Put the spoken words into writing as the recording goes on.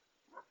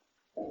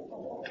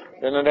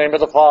In the name of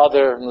the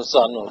Father, and the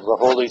Son, and of the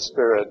Holy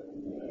Spirit.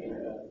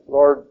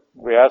 Lord,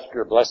 we ask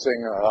your blessing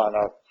on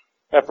our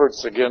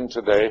efforts again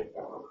today.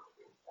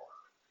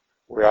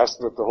 We ask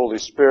that the Holy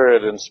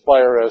Spirit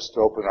inspire us to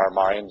open our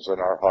minds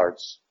and our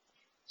hearts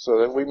so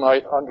that we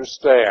might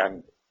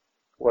understand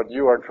what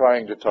you are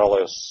trying to tell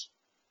us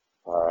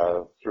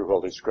through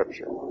Holy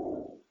Scripture.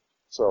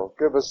 So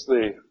give us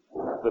the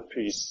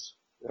peace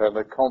and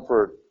the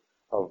comfort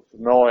of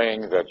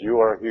knowing that you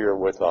are here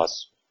with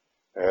us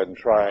and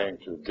trying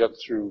to get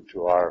through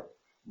to our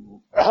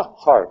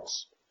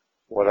hearts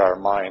what our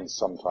minds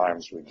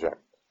sometimes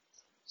reject.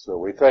 So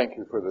we thank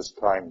you for this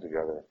time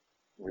together.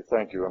 We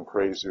thank you and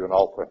praise you in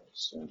all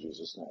things. In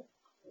Jesus' name.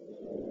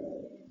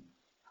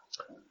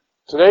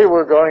 Today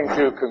we're going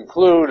to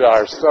conclude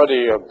our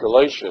study of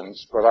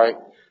Galatians, but I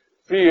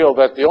feel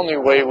that the only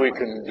way we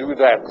can do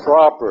that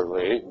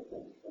properly,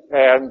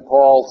 and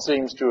Paul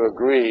seems to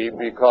agree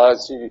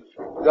because he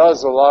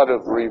does a lot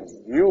of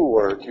review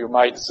work, you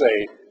might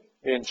say,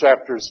 in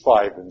chapters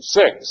 5 and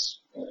 6.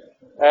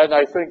 And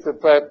I think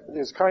that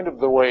is kind of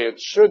the way it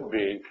should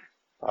be.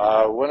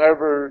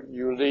 Whenever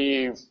you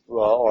leave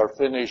or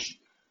finish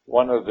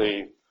one of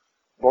the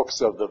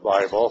books of the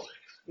Bible,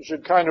 you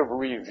should kind of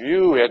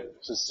review it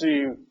to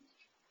see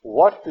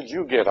what did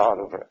you get out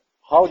of it?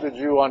 How did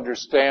you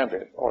understand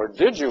it? Or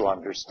did you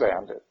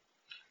understand it?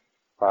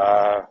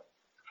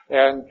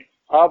 And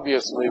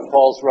obviously,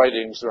 Paul's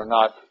writings are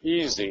not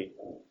easy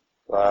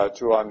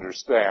to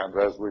understand.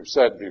 As we've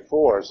said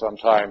before,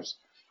 sometimes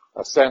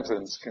a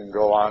sentence can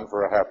go on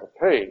for a half a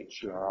page,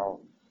 you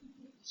know.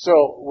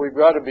 So we've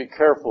got to be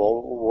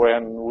careful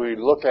when we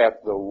look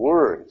at the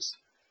words,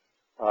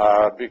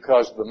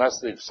 because the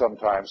message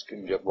sometimes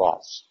can get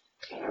lost.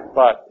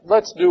 But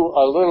let's do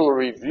a little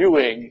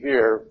reviewing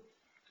here,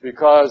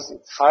 because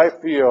I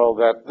feel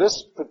that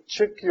this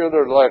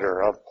particular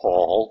letter of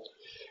Paul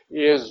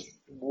is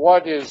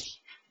what is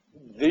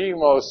the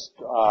most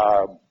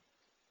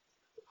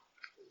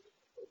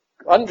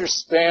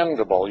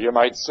understandable, you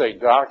might say,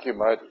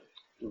 document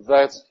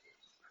that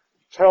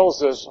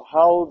tells us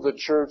how the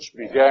church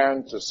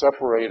began to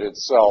separate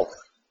itself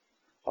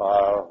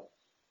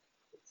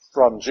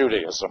from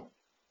Judaism.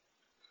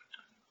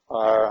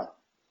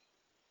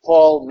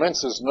 Paul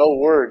minces no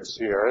words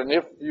here, and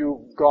if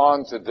you've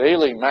gone to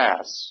daily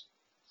Mass,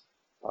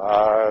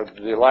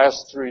 the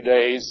last 3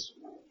 days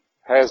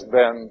has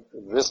been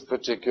this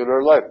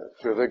particular letter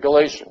to the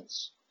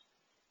Galatians.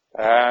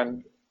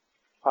 And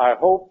I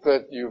hope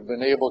that you've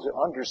been able to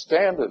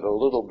understand it a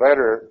little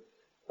better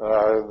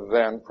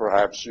than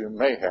perhaps you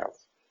may have.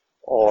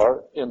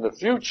 Or in the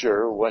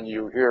future, when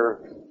you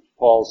hear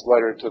Paul's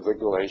letter to the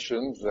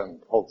Galatians, and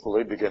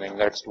hopefully beginning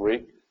next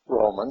week,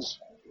 Romans,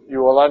 you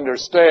will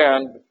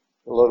understand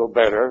a little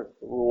better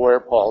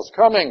where Paul's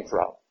coming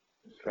from.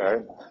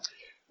 Okay?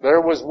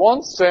 There was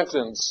one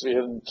sentence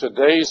in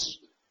today's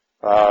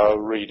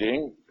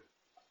reading,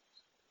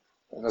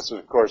 and this is,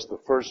 of course, the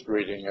first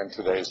reading in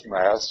today's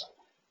Mass,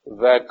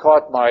 that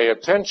caught my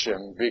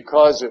attention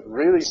because it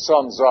really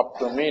sums up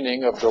the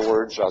meaning of the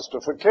word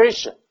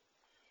justification.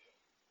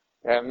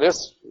 And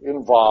this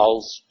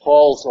involves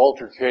Paul's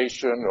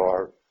altercation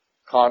or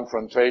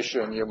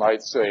confrontation, you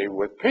might say,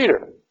 with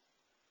Peter.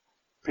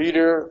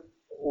 Peter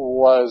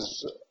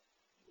was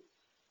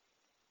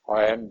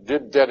and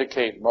did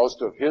dedicate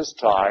most of his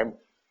time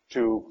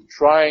to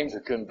trying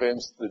to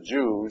convince the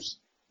Jews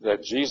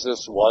that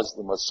Jesus was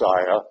the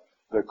Messiah,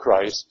 the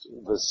Christ,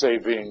 the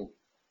saving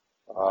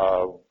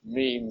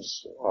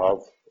means of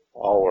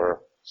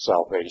our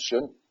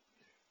salvation.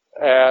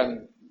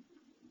 And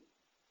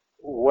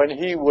when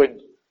he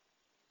would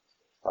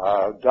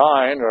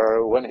dine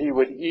or when he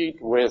would eat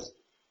with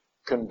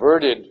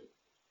converted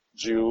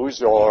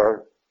Jews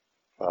or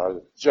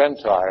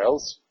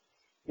Gentiles,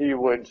 he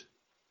would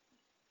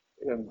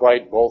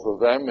invite both of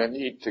them and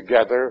eat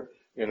together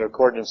in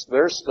accordance with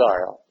their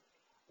style.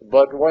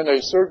 But when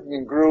a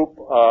certain group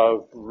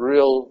of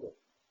real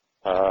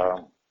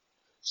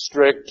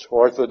strict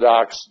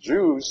Orthodox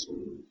Jews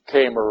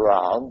came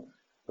around,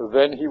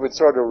 then he would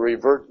sort of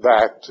revert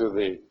back to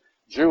the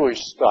Jewish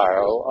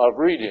style of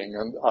eating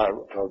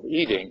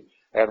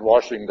and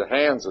washing the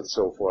hands and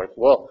so forth.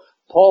 Well,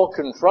 Paul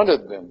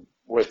confronted them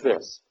with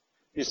this.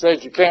 He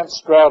said you can't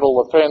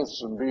straddle the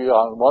fence and be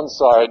on one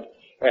side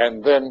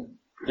and then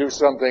do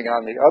something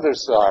on the other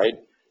side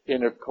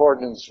in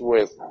accordance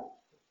with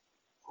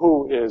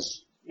who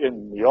is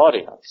in the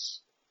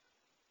audience.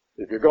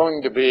 If you're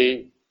going to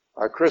be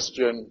a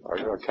Christian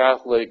or a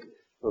Catholic,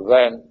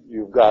 then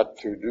you've got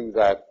to do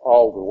that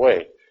all the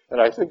way.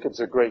 And I think it's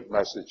a great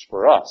message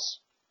for us.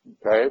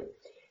 Okay?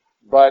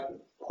 But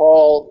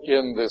Paul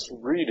in this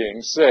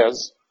reading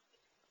says,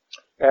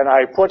 and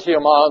I put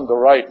him on the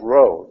right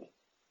road,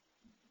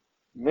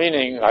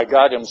 meaning I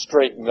got him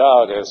straightened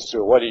out as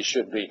to what he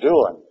should be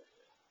doing.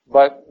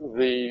 But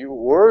the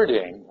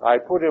wording, I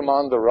put him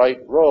on the right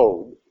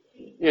road,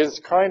 is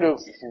kind of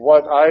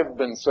what I've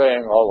been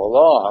saying all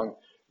along,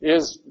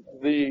 is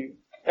the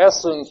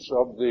essence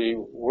of the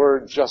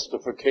word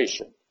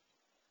justification.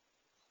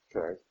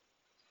 Okay?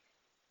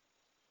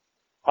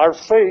 our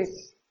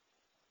faith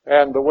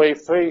and the way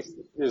faith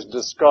is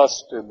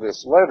discussed in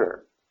this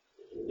letter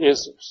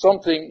is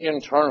something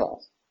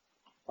internal,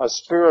 a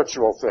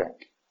spiritual thing.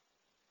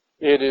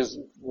 It is,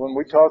 when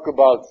we talk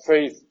about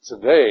faith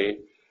today,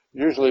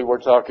 usually we're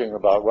talking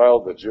about, well,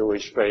 the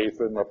Jewish faith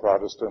and the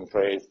Protestant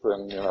faith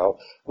and,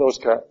 those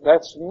kind.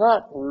 That's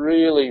not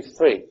really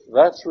faith.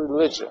 That's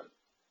religion.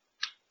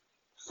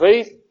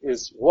 Faith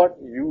is what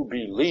you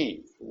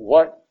believe,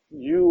 what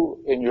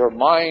you, in your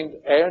mind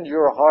and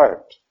your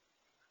heart,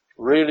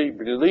 really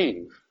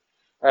believe.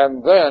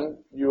 And then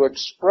you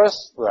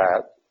express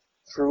that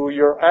through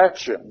your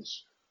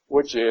actions,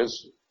 which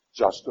is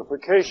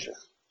justification.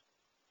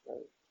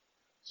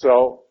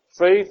 So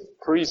faith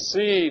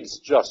precedes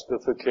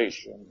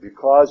justification,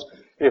 because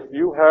if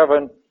you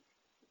haven't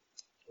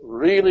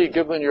really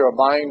given your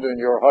mind and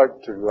your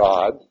heart to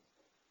God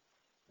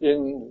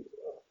in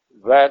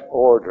that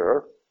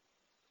order,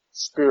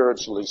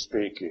 spiritually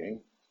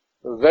speaking,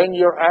 then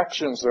your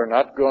actions are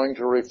not going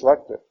to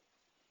reflect it.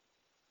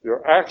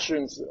 Your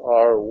actions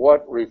are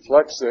what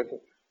reflects it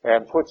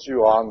and puts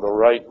you on the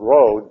right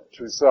road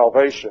to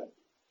salvation.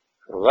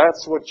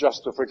 That's what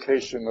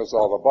justification is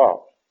all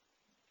about.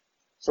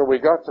 So we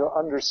got to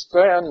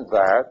understand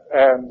that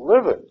and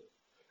live it.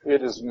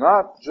 It is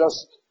not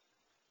just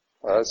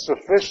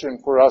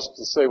sufficient for us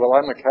to say, well,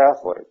 I'm a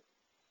Catholic,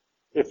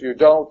 if you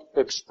don't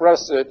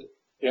express it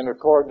in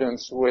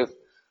accordance with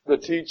the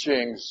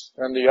teachings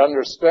and the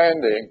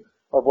understanding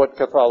of what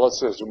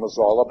Catholicism is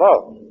all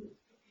about.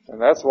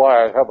 And that's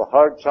why I have a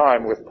hard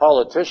time with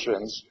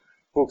politicians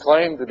who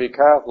claim to be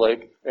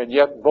Catholic and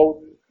yet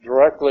vote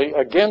directly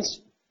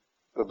against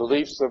the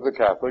beliefs of the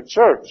Catholic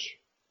Church.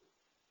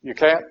 You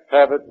can't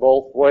have it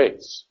both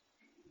ways.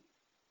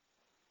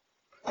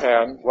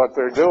 And what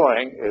they're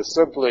doing is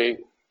simply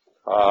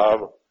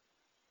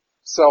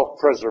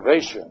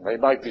self-preservation. They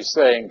might be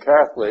saying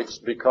Catholics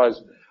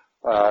because,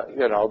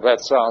 that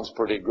sounds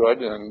pretty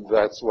good, and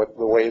that's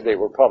the way they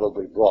were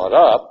probably brought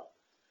up.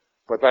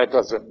 But that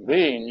doesn't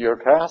mean you're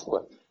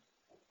Catholic.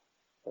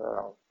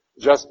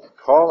 Just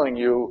calling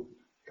you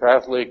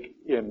Catholic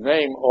in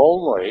name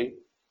only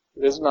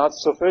is not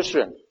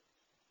sufficient.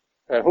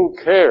 And who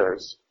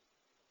cares?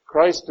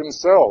 Christ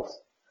himself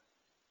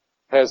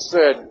has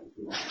said,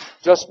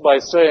 just by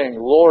saying,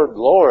 Lord,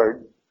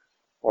 Lord,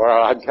 or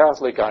I'm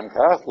Catholic,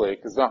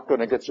 is not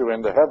going to get you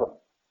into heaven.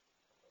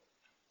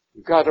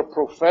 You've got to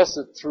profess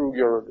it through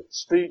your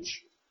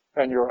speech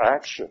and your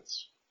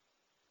actions.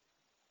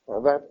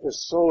 Well, that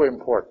is so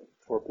important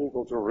for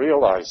people to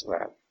realize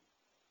that.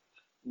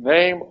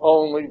 Name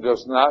only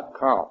does not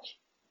count.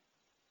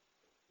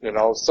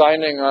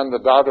 Signing on the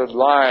dotted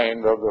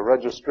line of the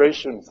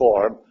registration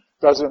form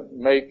doesn't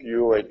make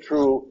you a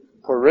true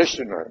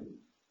parishioner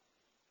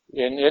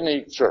in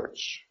any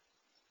church.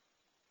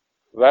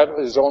 That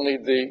is only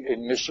the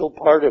initial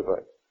part of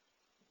it.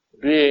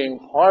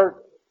 Being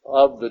part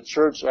of the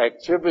church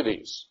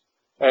activities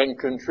and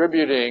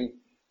contributing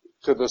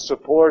to the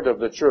support of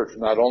the church,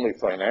 not only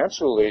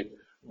financially,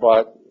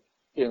 but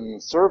in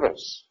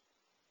service.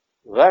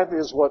 That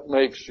is what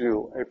makes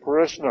you a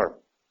parishioner.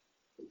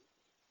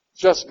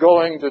 Just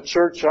going to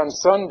church on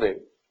Sunday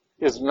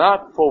is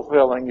not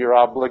fulfilling your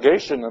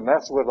obligation, and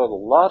that's what a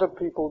lot of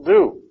people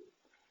do.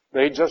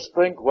 They just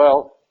think,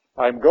 well,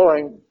 I'm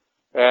going,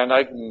 and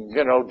I can,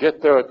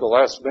 get there at the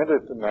last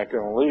minute, and I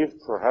can leave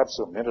perhaps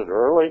a minute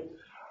early,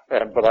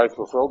 but I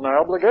fulfilled my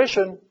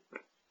obligation.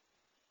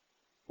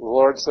 The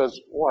Lord says,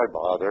 why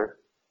bother?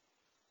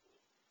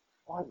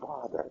 Why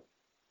bother?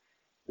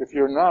 If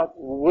you're not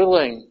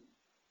willing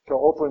to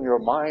open your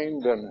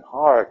mind and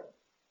heart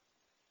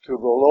to the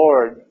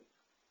Lord,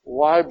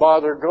 why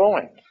bother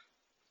going?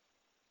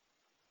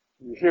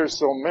 You hear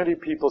so many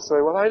people say,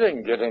 well, I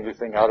didn't get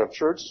anything out of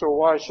church, so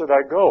why should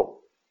I go?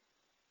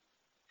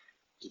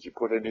 Did you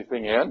put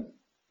anything in?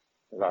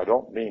 And I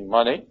don't mean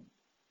money.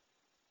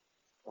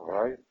 All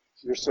right?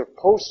 You're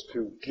supposed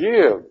to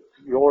give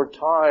your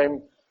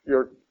time,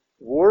 your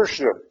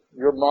worship,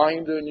 your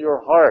mind and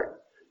your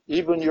heart,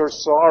 even your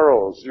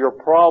sorrows, your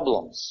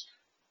problems.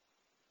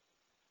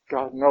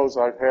 God knows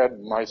I've had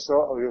my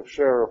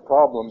share of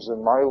problems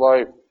in my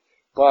life,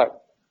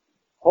 but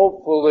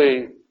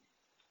hopefully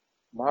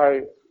my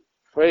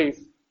faith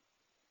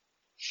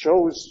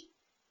shows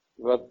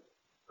that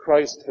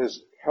Christ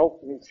has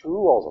helped me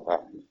through all of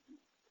that.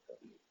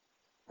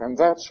 And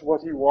that's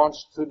what he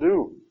wants to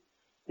do.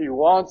 He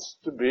wants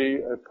to be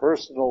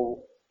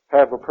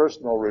have a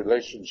personal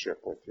relationship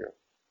with you.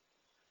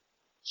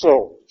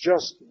 So,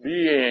 just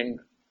being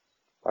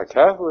a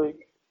Catholic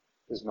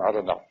is not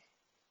enough.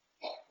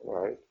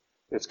 Right?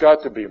 It's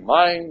got to be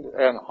mind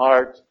and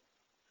heart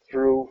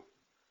through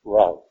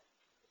love.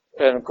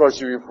 And of course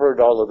you've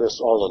heard all of this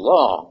all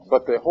along,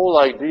 but the whole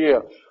idea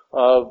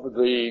of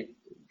the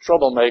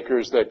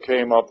troublemakers that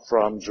came up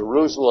from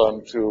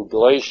Jerusalem to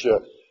Galatia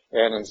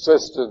and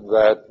insisted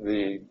that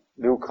the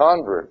new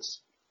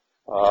converts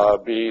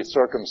be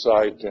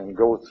circumcised and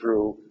go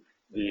through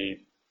the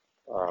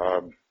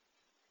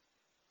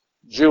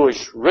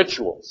Jewish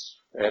rituals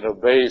and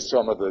obey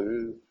some of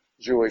the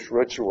Jewish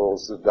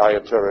rituals, the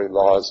dietary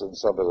laws, and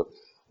some of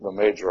the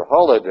major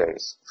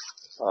holidays.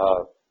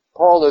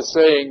 Paul is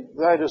saying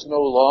that is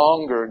no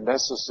longer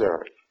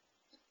necessary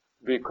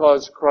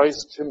because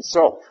Christ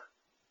himself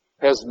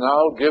has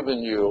now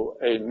given you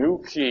a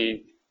new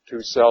key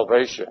to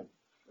salvation,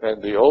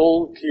 and the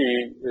old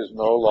key is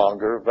no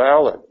longer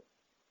valid.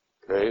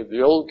 Okay,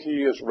 the old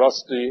key is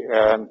rusty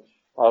and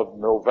of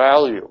no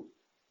value.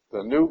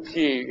 The new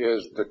key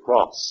is the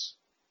cross.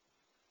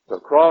 The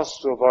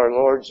cross of our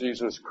Lord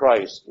Jesus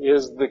Christ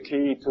is the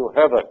key to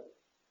heaven.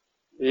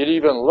 It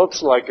even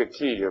looks like a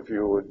key if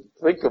you would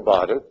think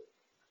about it.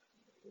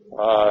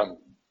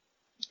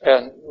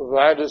 And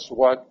that is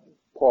what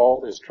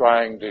Paul is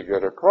trying to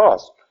get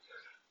across.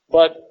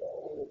 But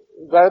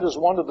that is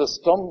one of the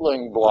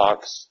stumbling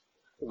blocks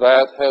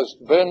that has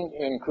been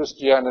in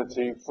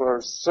Christianity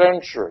for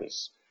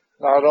centuries.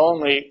 Not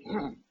only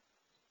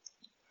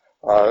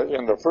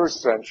in the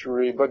first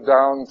century, but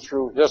down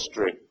through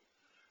history.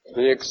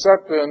 The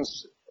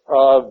acceptance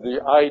of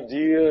the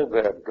idea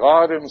that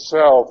God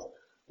himself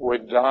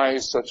would die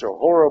such a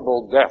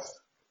horrible death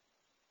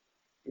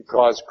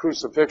because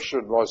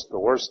crucifixion was the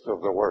worst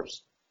of the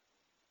worst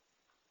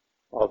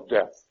of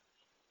death.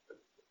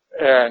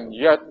 And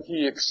yet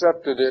he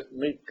accepted it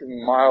meek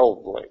and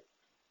mildly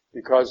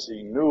because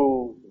he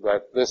knew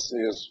that this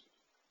is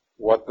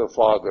what the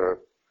Father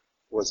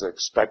was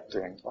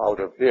expecting out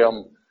of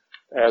him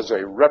as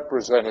a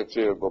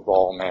representative of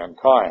all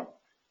mankind.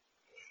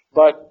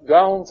 But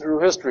down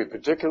through history,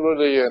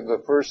 particularly in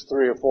the first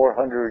 300 or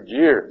 400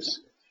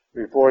 years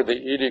before the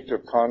Edict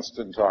of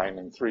Constantine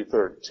in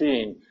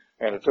 313,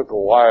 and it took a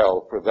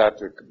while for that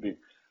to be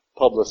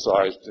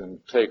publicized and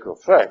take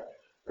effect,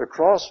 the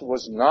cross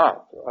was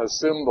not a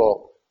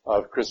symbol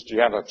of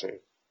Christianity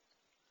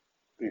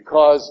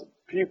because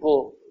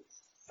people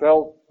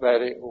felt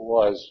that it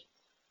was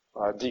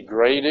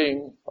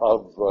degrading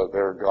of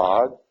their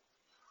God.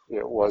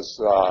 It was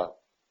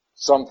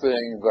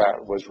something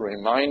that was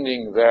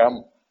reminding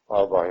them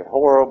of a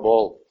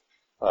horrible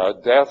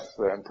death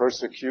and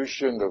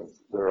persecution of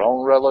their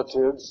own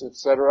relatives,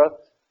 etc.,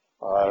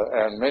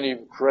 and many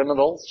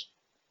criminals.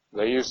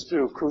 They used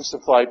to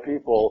crucify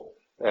people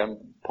and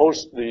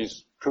post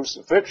these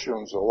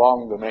crucifixions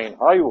along the main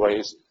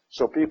highways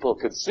so people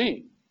could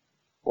see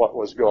what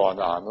was going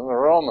on. And the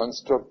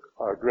Romans took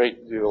a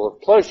great deal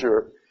of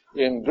pleasure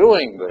in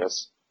doing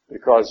this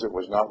because it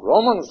was not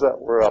Romans that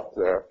were up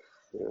there.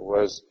 It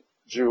was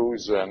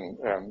Jews and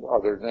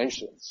other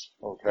nations,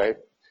 okay?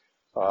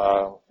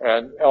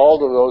 And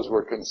all of those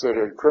were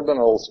considered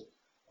criminals,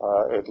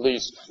 at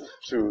least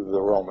to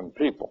the Roman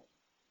people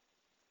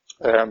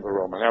and the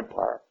Roman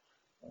Empire,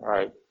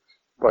 right?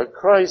 But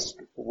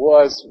Christ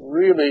was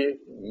really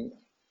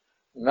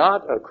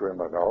not a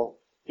criminal.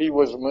 He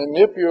was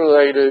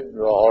manipulated,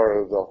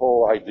 or the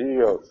whole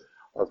idea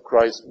of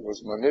Christ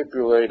was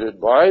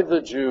manipulated by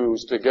the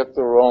Jews to get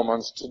the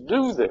Romans to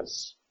do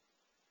this.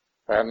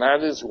 And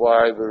that is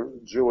why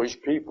the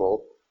Jewish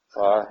people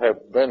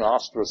have been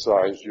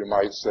ostracized, you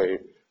might say,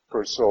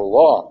 for so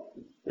long.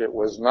 It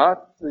was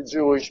not the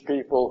Jewish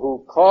people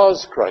who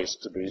caused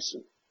Christ to be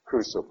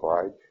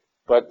crucified,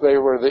 but they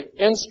were the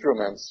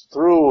instruments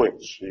through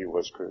which he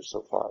was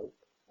crucified.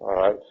 All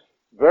right?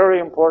 Very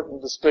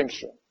important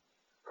distinction.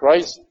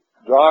 Christ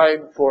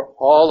died for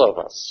all of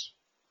us,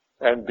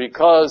 and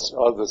because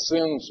of the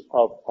sins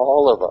of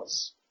all of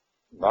us,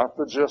 not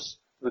just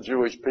the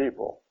Jewish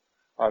people.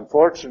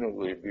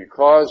 Unfortunately,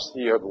 because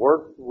he had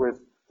worked with,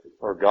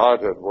 or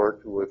God had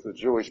worked with the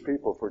Jewish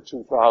people for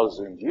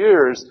 2,000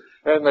 years,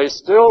 and they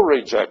still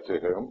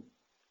rejected him,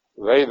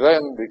 they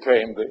then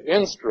became the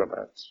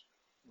instrument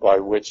by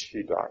which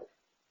he died.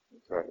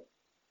 Okay?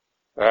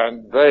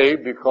 And they,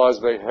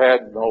 because they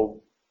had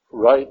no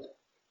right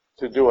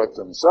to do it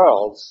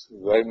themselves,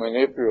 they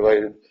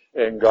manipulated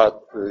and got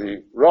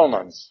the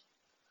Romans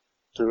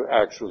to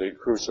actually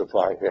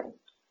crucify him.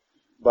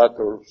 But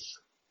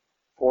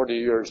 40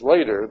 years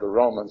later, the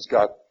Romans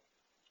got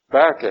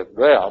back at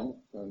them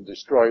and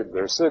destroyed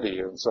their city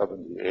in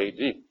 70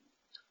 AD.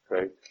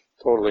 Okay?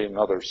 Totally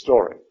another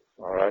story.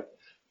 All right?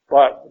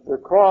 But the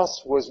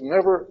cross was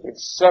never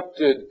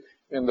accepted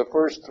in the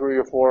first 300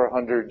 or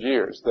 400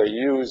 years. They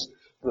used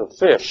the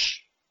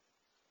fish,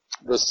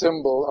 the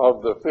symbol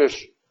of the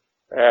fish,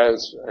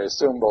 as a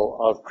symbol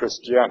of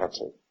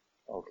Christianity.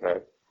 Okay?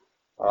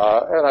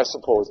 And I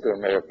suppose there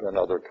may have been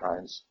other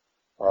kinds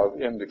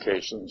of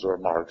indications or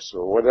marks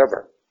or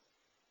whatever.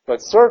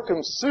 But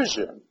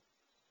circumcision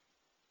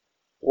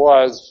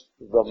was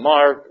the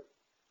mark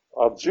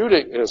of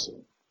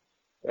Judaism.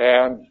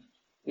 And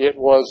it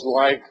was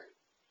like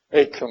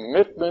a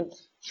commitment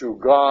to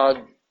God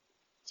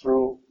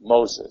through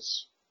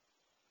Moses.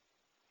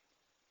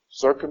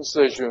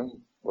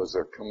 Circumcision was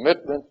a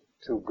commitment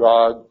to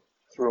God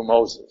through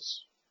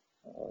Moses.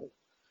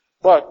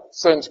 But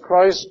since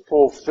Christ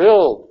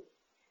fulfilled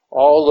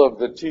all of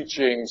the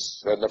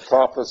teachings and the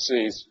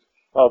prophecies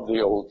of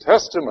the Old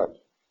Testament,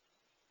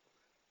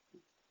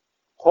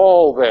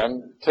 Paul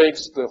then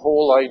takes the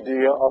whole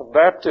idea of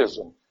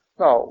baptism.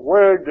 Now,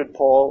 where did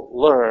Paul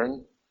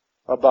learn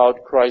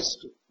about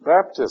Christ's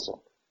baptism.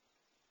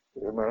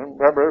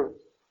 Remember,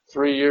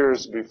 3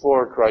 years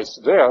before Christ's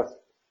death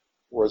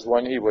was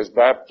when he was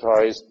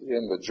baptized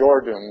in the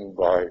Jordan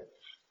by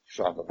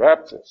John the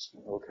Baptist.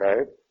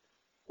 Okay?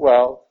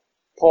 Well,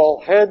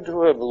 Paul had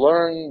to have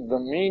learned the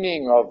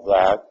meaning of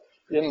that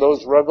in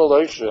those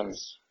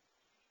revelations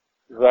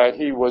that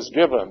he was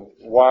given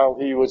while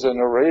he was in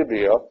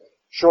Arabia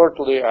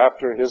shortly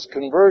after his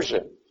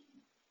conversion.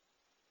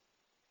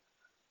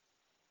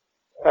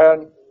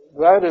 And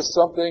that is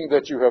something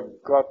that you have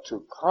got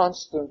to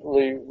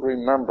constantly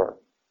remember.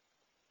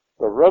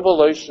 The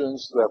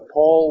revelations that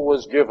Paul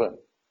was given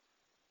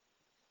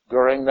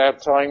during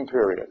that time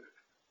period.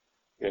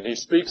 And he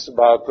speaks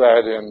about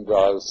that in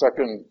the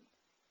second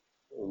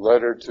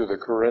letter to the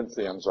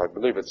Corinthians, I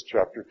believe it's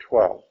chapter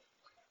 12.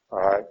 All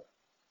right.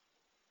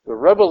 The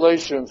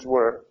revelations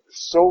were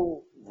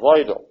so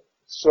vital,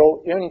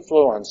 so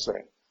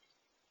influencing,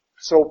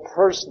 so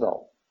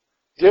personal,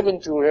 given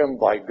to him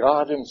by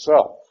God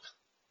himself,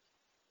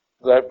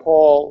 that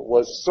Paul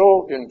was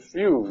so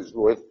infused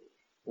with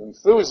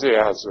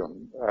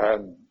enthusiasm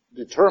and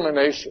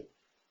determination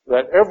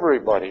that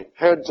everybody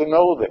had to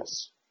know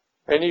this.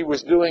 And he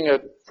was doing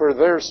it for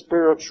their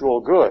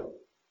spiritual good.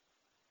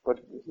 But,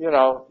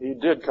 he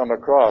did come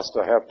across,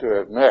 I have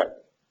to admit,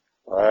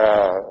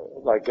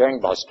 like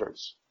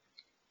gangbusters.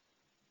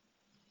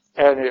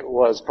 And it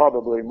was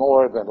probably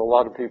more than a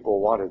lot of people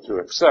wanted to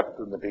accept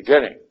in the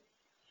beginning.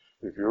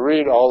 If you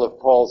read all of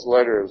Paul's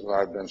letters, and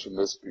I've mentioned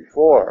this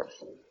before,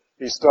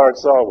 he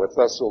starts out with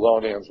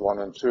Thessalonians 1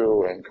 and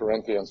 2 and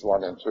Corinthians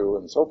 1 and 2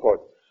 and so forth.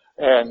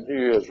 And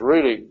he is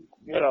really,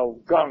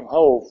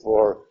 gung-ho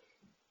for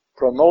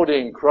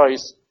promoting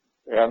Christ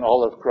and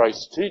all of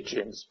Christ's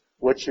teachings,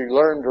 which he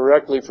learned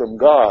directly from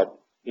God.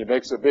 He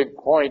makes a big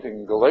point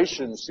in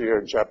Galatians here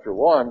in chapter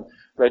 1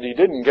 that he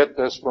didn't get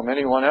this from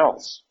anyone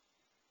else.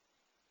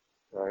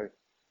 Right?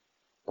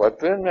 But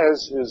then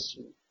as his,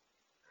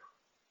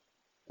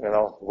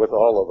 with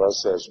all of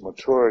us, as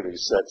maturity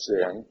sets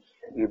in,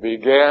 you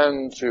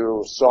began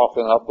to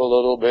soften up a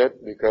little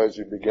bit because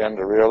you began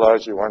to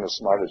realize you weren't as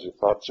smart as you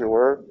thought you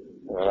were,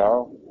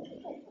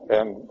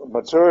 And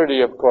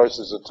maturity, of course,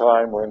 is a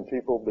time when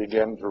people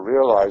begin to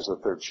realize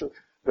that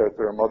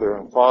their mother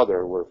and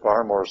father were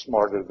far more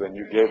smarter than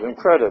you gave them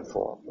credit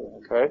for.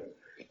 Okay?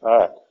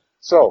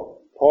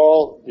 So,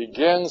 Paul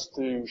begins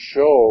to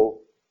show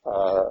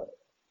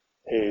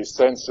a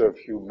sense of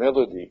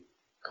humility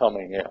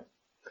coming in.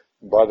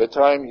 By the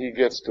time he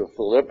gets to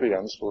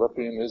Philippians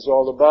is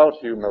all about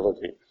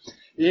humility.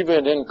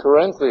 Even in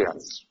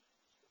Corinthians,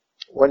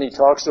 when he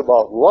talks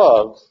about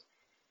love,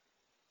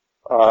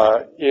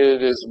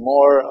 it is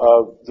more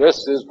of, this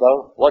is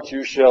what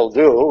you shall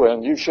do,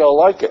 and you shall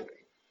like it.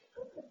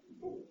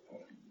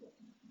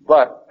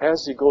 But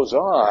as he goes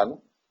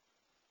on,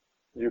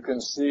 you can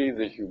see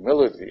the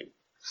humility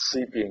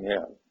seeping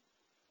in.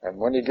 And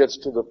when he gets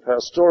to the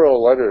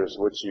pastoral letters,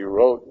 which he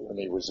wrote when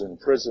he was in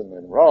prison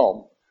in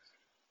Rome,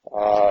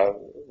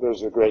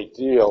 there's a great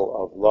deal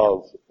of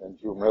love and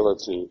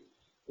humility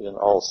in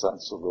all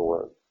sense of the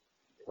word.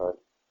 Okay?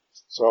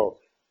 So,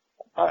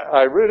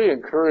 I really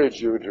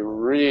encourage you to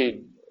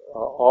read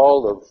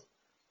all of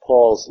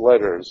Paul's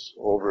letters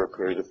over a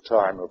period of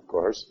time, of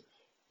course.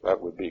 That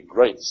would be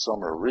great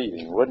summer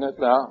reading, wouldn't it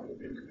now?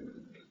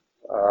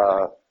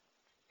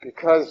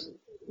 Because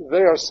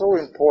they are so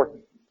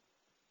important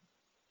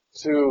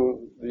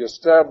to the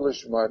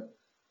establishment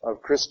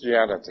of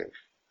Christianity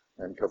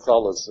and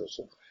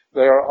Catholicism.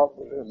 They are,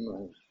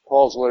 in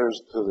Paul's letter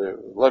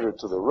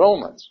to the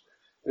Romans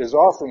is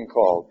often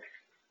called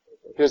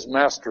his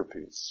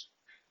masterpiece.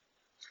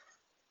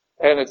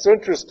 And it's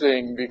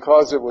interesting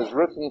because it was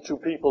written to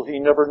people he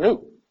never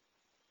knew.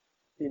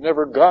 He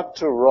never got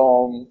to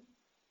Rome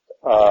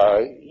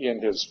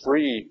in his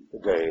free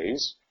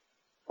days.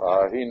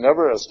 He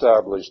never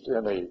established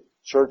any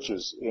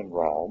churches in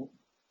Rome.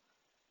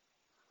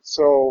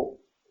 So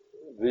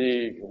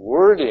the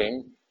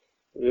wording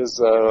is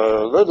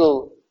a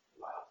little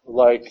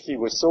like he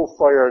was so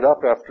fired up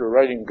after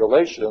writing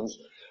Galatians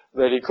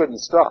that he couldn't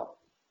stop.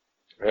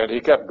 And he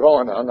kept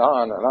going on and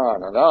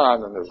on and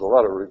on, and there's a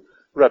lot of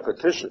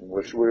repetition,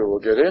 which we will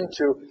get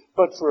into,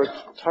 but for an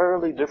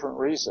entirely different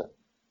reason.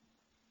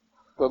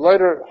 The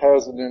letter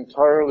has an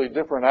entirely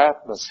different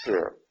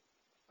atmosphere,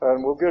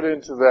 and we'll get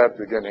into that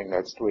beginning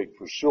next week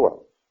for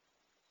sure.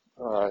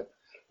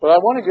 But I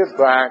want to get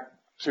back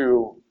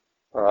to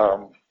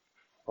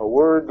a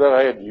word that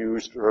I had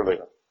used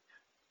earlier,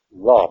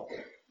 love.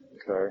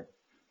 Okay.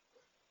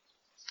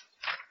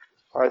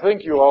 I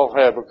think you all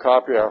have a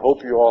copy. I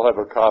hope you all have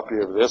a copy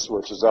of this,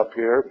 which is up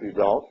here if you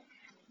don't.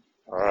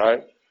 All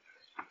right.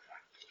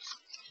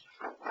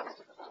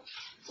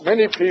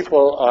 Many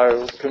people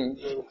are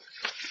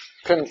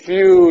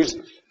confused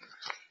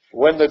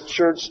when the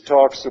church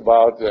talks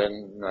about,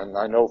 and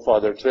I know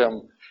Father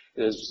Tim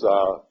is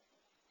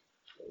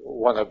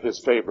one of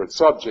his favorite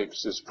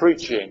subjects is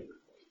preaching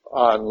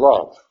on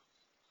love.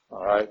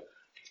 All right.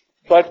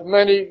 But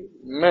many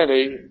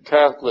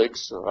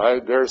Catholics, I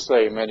dare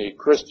say many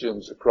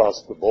Christians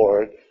across the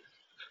board,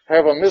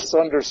 have a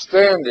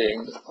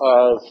misunderstanding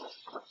of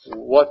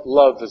what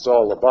love is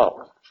all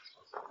about.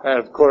 And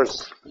of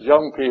course,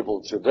 young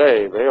people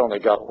today, they only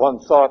got one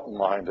thought in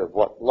mind of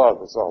what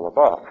love is all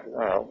about. You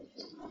know.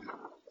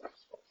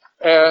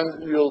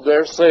 And you'll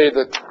dare say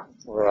that,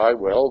 or I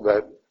will,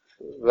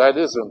 that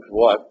isn't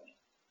what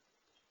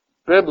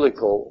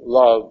biblical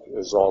love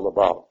is all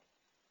about.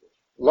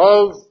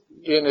 Love,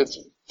 in its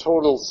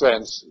total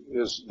sense,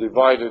 is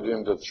divided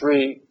into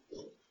three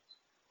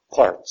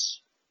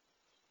parts.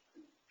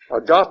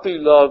 Agape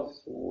love,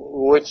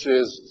 which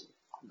is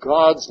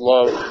God's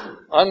love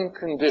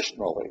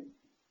unconditionally.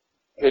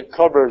 It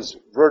covers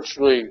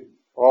virtually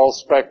all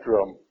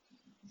spectrum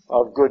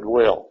of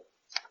goodwill.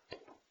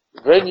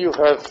 Then you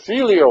have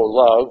filial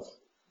love,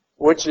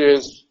 which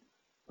is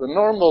the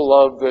normal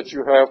love that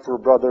you have for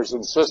brothers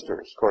and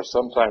sisters. Of course,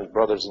 sometimes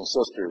brothers and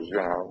sisters,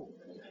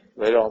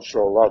 they don't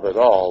show love at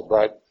all,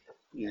 but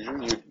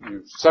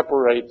you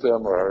separate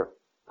them, or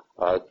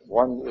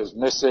one is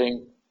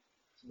missing,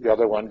 the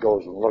other one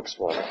goes and looks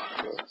for it.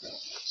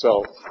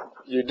 So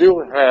you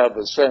do have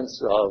a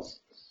sense of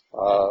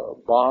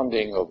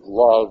bonding of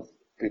love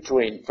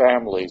between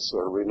families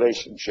or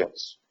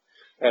relationships.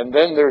 And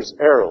then there's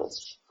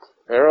eros.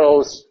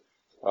 Eros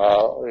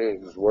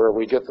is where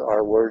we get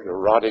our word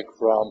erotic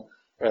from,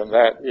 and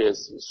that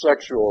is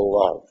sexual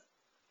love.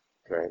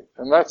 Okay,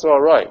 and that's all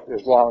right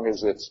as long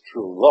as it's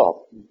true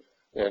love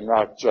and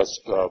not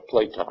just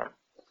playtime.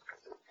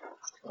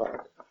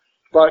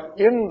 But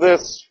in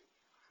this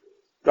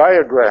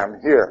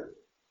diagram here,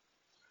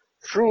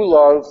 true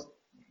love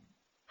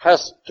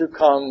has to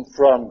come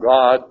from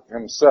God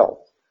Himself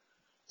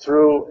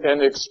through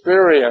an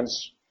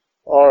experience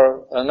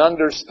or an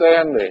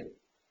understanding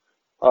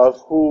of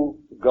who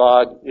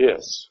God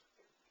is.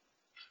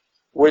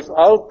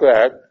 Without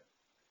that,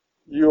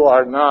 you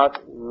are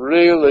not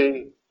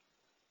really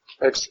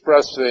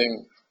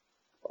expressing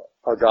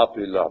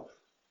agape love.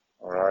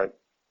 All right?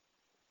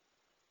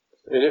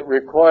 It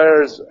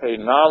requires a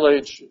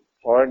knowledge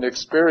or an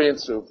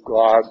experience of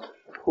God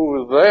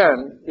who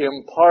then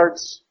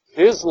imparts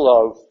His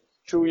love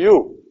to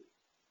you.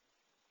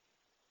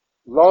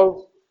 Love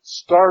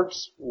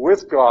starts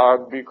with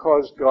God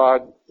because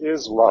God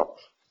is love.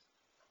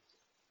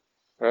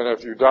 And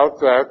if you doubt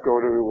that, go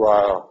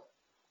to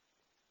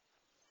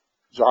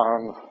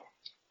John,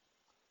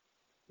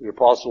 the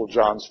Apostle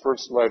John's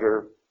first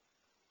letter,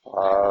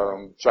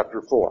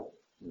 chapter 4.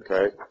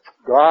 Okay?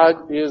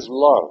 God is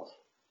love.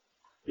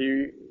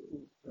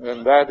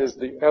 And that is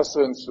the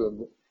essence of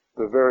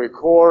the very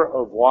core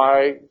of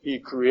why He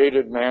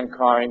created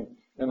mankind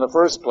in the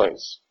first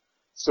place,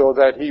 so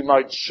that He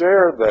might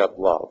share that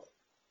love,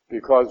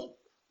 because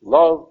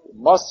love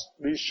must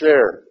be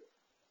shared.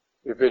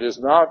 If it is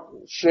not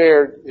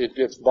shared, it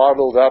gets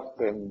bottled up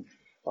and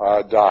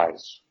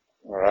dies.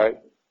 All right?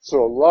 So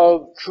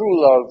love,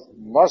 true love,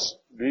 must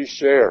be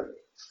shared.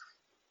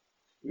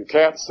 You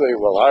can't say,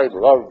 well, I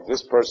love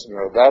this person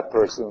or that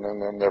person,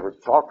 and then never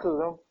talk to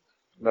them,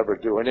 never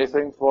do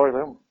anything for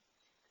them.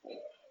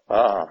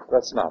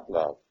 That's not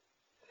love.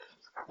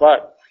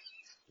 But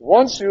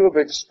once you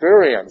have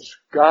experienced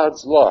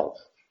God's love,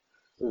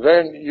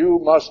 then you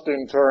must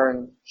in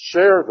turn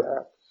share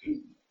that.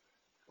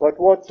 But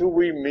what do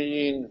we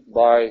mean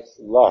by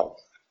love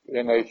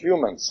in a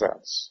human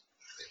sense?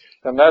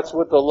 And that's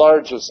what the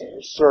largest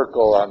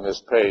circle on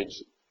this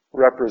page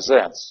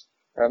represents.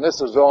 And this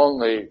is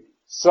only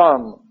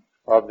some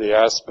of the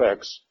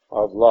aspects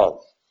of love.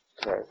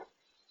 Okay.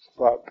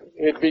 But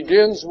it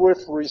begins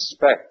with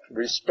respect.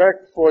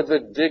 Respect for the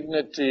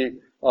dignity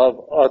of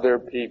other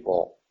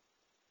people.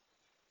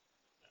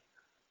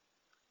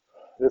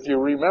 If you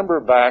remember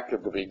back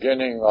at the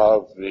beginning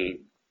of the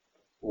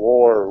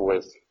war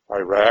with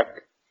Iraq,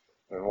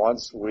 and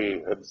once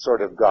we had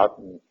sort of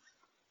gotten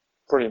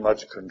pretty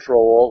much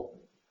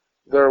control,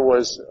 there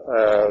was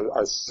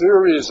a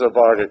series of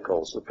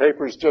articles. The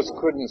papers just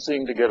couldn't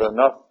seem to get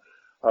enough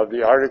of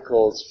the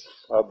articles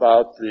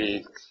about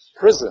the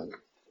prison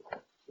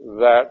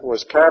that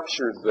was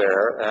captured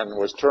there and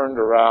was turned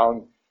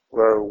around,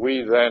 where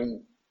we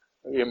then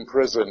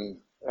imprisoned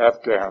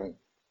Afghan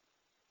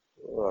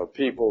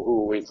people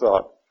who we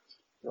thought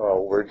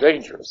were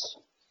dangerous.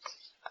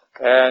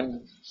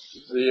 And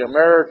the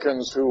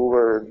Americans who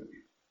were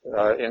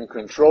in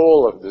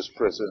control of this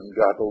prison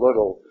got a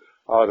little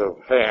out of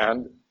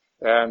hand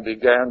and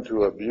began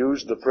to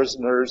abuse the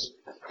prisoners.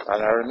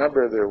 And I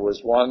remember there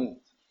was one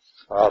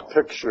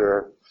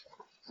picture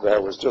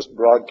that was just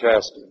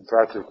broadcast in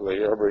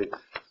practically every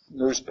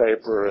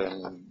newspaper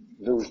and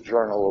news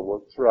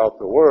journal throughout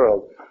the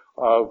world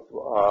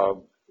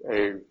of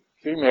a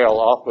female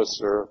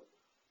officer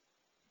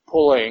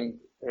pulling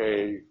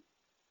a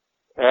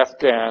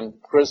Afghan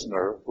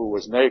prisoner who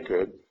was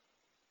naked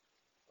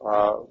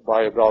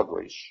by a dog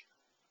leash.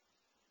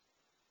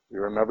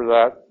 You remember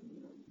that?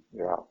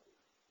 Yeah.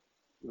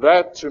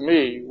 That to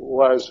me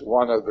was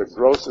one of the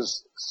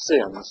grossest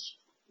sins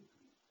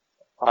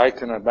I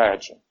can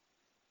imagine.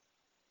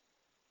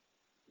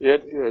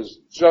 It is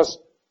just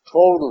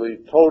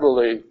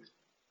totally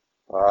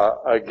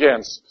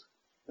against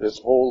this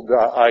whole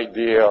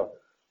idea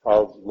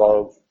of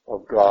love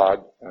of God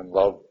and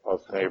love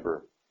of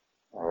neighbor.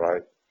 All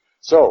right?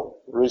 So,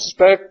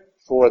 respect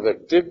for the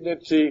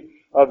dignity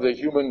of the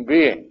human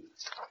being.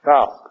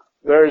 Now,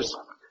 there's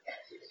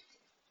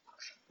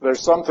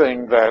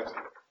something that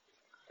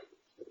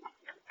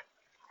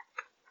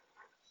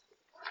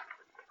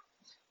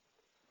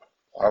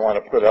I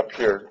want to put up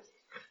here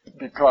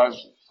because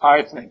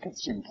I think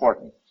it's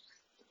important.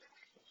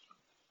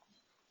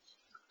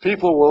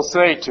 People will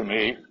say to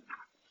me,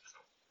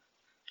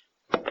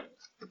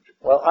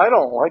 well, I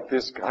don't like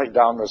this guy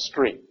down the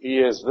street. He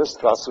is this,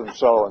 thus, and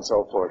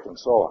so forth, and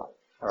so on.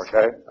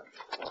 Okay?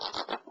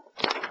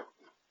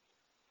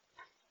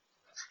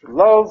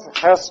 Love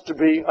has to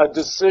be a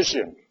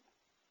decision.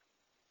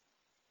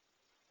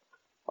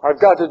 I've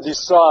got to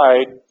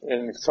decide,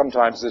 and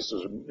sometimes this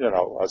is,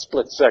 a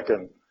split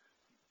second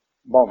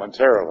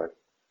momentarily.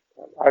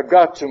 I've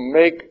got to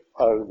make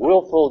a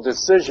willful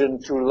decision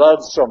to love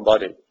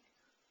somebody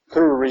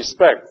through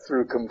respect,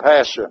 through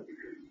compassion,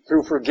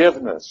 through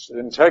forgiveness,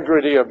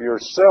 integrity of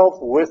yourself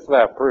with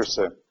that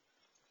person,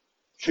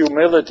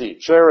 humility,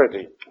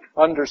 charity,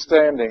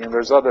 understanding, and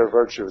there's other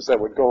virtues that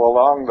would go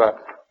along that.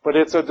 But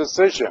it's a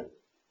decision.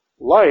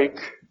 Like,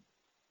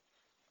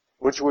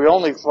 which we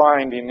only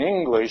find in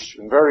English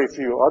and very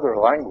few other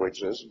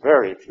languages,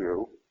 very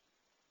few.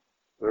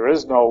 There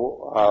is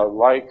no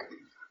like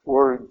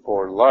word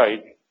for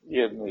like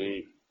in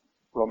the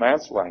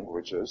Romance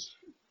languages.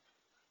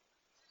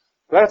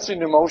 That's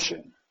an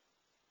emotion.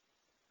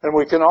 And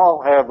we can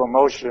all have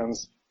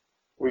emotions.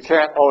 We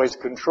can't always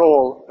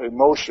control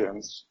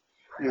emotions.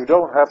 You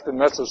don't have to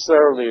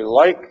necessarily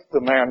like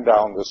the man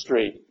down the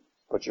street,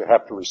 but you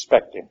have to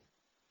respect him.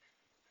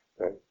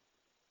 Okay?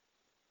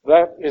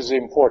 That is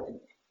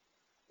important.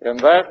 And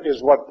that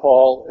is what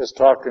Paul is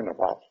talking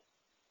about.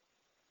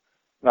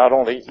 Not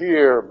only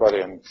here, but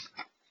in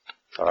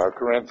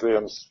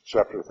Corinthians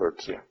chapter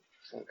 13.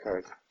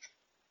 Okay?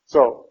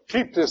 So,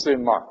 keep this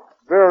in mind.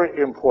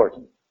 Very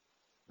important.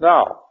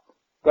 Now,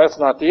 that's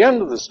not the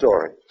end of the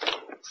story.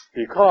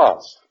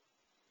 Because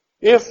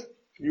if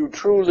you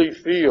truly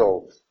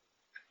feel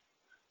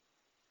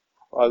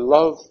a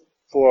love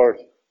for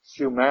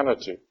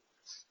humanity,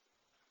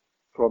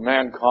 for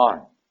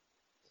mankind,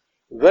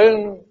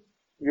 then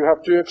you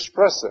have to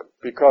express it.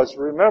 Because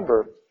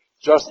remember,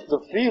 just the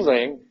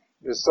feeling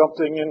is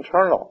something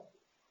internal.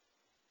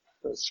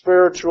 It's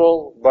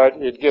spiritual,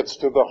 but it gets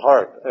to the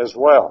heart as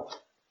well.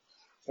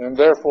 And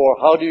therefore,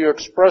 how do you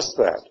express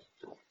that?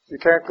 You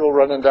can't go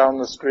running down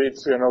the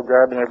streets,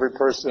 grabbing every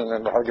person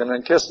and hugging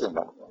and kissing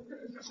them.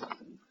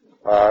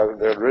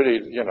 They'd really,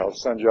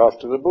 send you off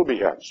to the booby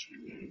hatch.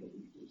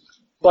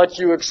 But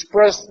you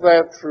express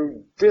that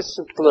through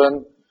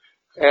discipline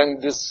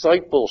and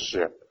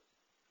discipleship.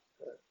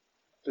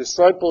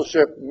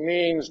 Discipleship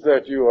means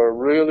that you are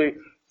really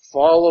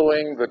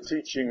following the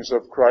teachings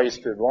of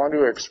Christ and want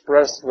to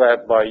express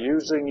that by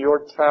using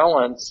your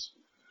talents,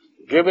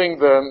 giving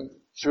them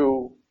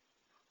to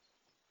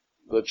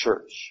the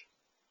church.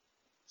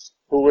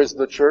 Who is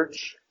the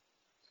church?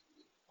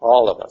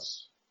 All of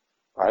us.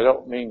 I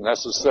don't mean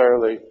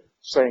necessarily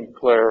St.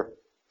 Clair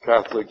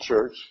Catholic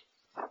Church.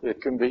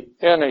 It can be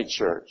any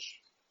church.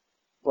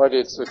 But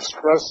it's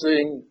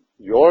expressing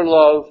your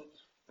love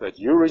that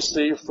you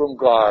receive from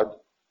God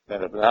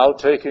and have now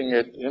taken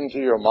it into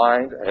your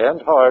mind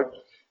and heart,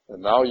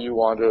 and now you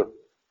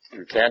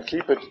can't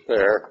keep it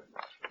there.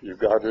 You've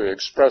got to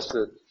express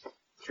it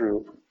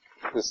through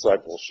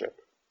discipleship.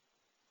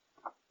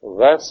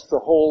 That's the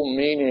whole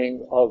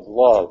meaning of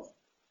love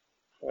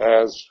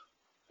as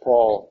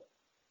Paul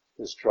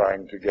is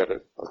trying to get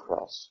it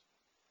across.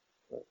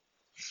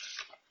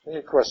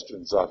 Any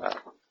questions on that?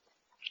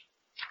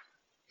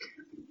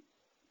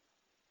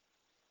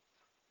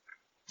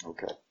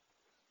 Okay.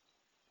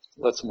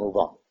 Let's move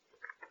on.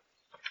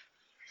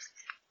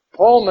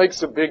 Paul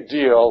makes a big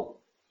deal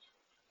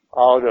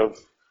out of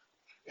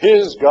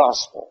his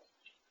gospel.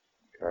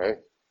 Okay?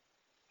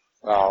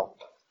 Now,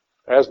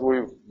 as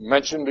we've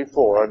mentioned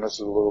before, and this is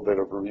a little bit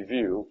of a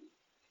review,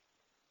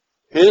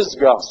 his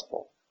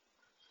gospel.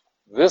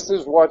 This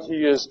is what he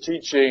is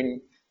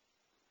teaching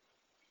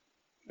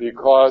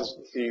because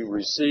he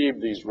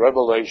received these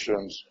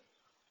revelations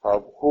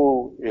of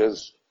who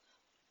is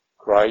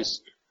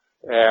Christ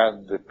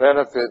and the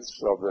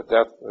benefits of the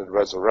death and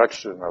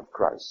resurrection of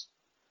Christ.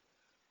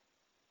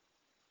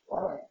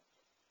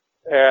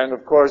 And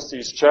of course,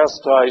 he's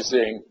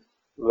chastising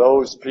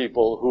those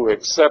people who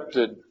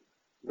accepted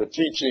the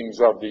teachings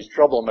of these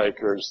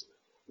troublemakers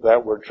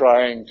that were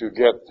trying to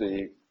get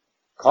the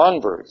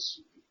converts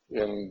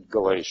in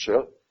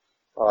Galatia,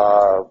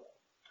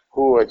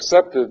 who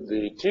accepted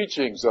the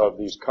teachings of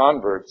these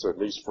converts, at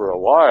least for a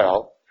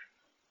while,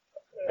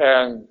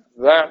 and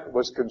that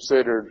was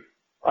considered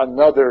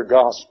another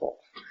gospel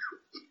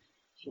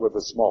with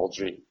a small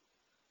g.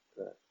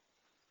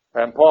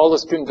 And Paul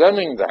is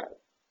condemning that.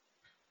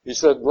 He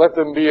said, let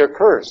them be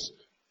accursed.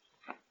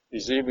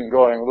 He's even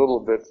going a little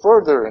bit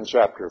further in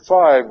chapter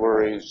 5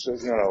 where he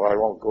says, I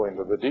won't go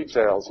into the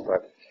details,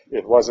 but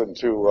it wasn't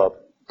too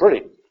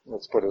pretty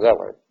Let's put it that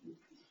way.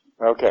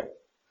 Okay.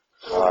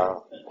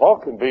 Paul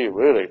can be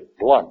really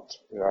blunt,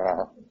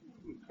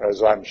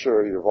 as I'm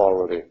sure you've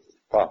already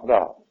found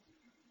out.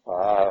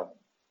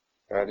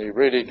 And he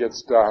really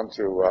gets down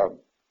to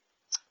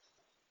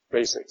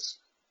basics.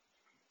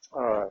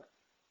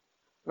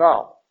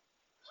 Now,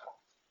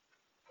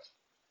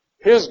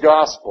 his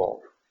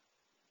gospel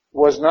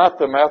was not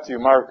the Matthew,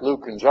 Mark,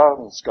 Luke, and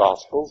John's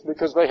gospels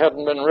because they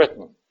hadn't been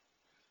written.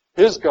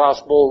 His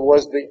gospel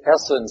was the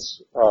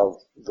essence of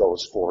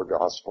those four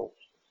gospels.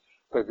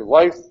 The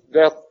life,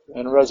 death,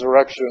 and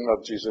resurrection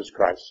of Jesus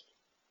Christ.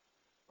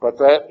 But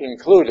that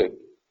included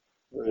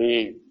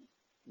the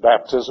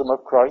baptism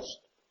of Christ,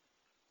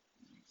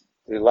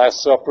 the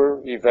Last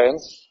Supper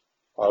events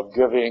of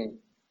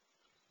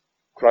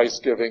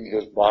Christ giving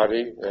his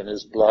body and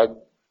his blood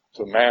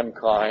to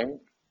mankind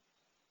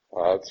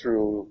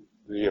through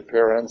the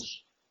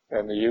appearance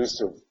and the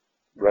use of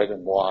bread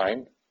and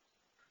wine.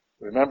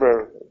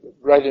 Remember,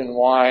 bread and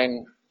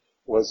wine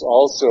was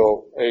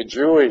also a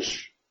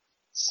Jewish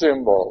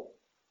symbol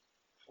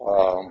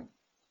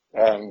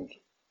and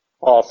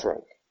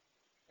offering.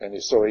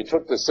 And so he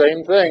took the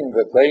same thing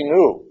that they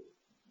knew,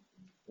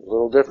 a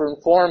little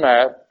different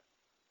format,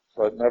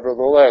 but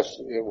nevertheless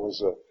it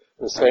was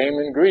the same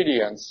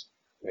ingredients,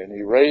 and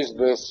he raised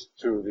this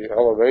to the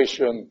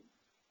elevation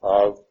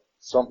of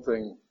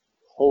something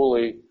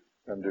holy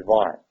and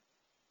divine.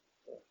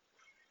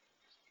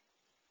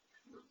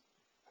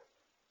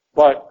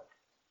 But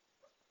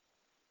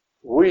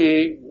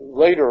we,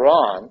 later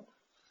on,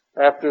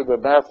 after the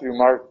Matthew,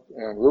 Mark,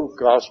 and Luke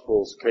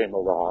Gospels came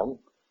along,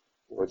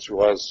 which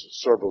was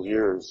several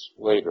years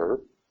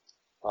later,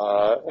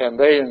 and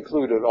they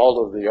included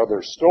all of the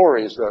other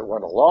stories that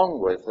went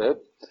along with it,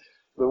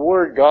 the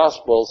word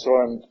gospel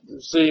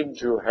seemed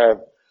to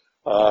have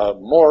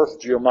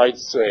morphed, you might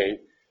say,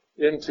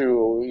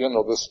 into,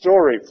 the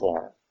story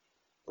form.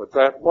 But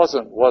that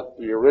wasn't what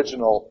the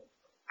original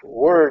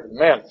word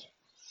meant.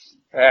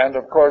 And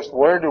of course,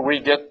 where do we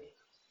get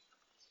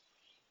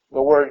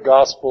the word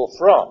gospel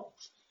from?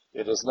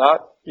 It is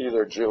not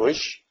either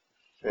Jewish,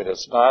 it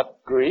is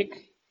not Greek,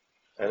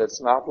 and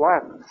it's not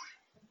Latin.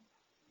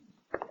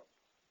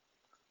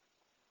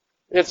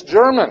 It's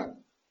German.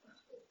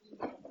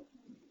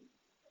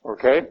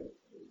 Okay?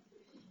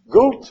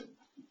 Gut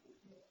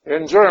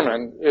in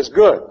German is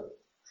good.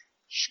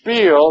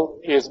 Spiel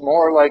is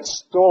more like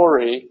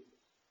story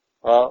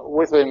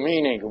with a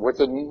meaning, with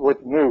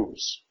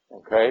news.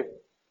 Okay?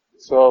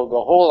 So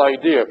the whole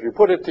idea, if you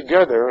put it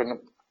together, and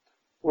it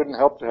wouldn't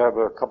help to have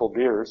a couple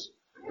beers,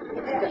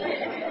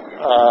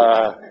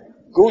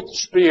 Gut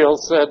Spiel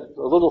said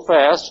a little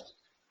fast,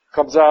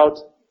 comes out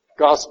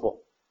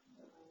gospel.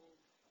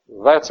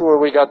 That's where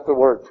we got the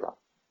word from.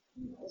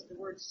 Is the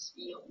word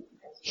spiel?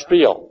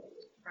 Spiel.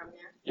 From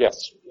there?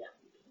 Yes. Yeah.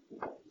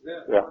 Is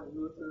that Yeah.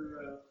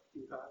 Luther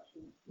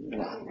concoction?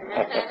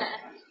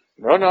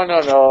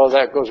 No.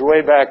 That goes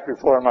way back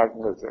before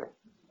Martin Luther.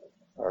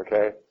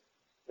 Okay?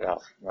 Yeah,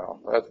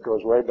 no. That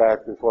goes way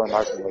back before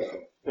Martin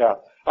Luther. Yeah.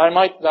 I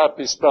might not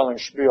be spelling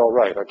spiel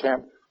right. I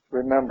can't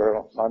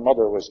remember. My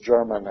mother was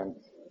German, and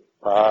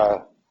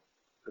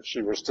if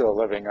she were still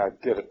living,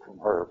 I'd get it from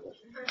her.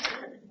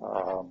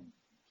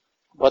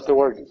 But the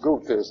word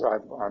gut is,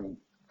 I'm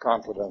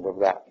confident of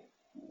that.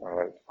 All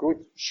right.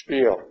 Gut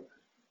Spiel.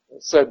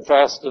 Said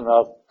fast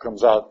enough,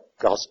 comes out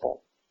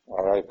gospel.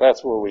 All right.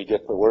 That's where we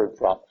get the word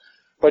from.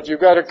 But you've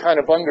got to kind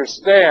of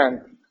understand,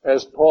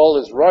 as Paul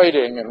is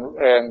writing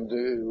and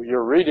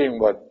you're reading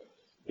what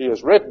he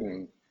has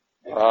written,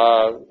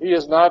 he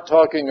is not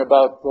talking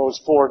about those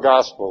four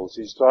gospels.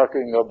 He's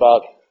talking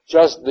about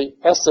just the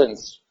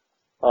essence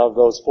of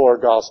those four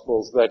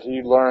gospels that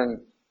he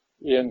learned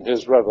in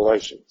his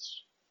revelations.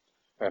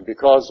 And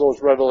because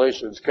those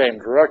revelations came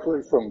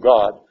directly from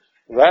God,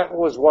 that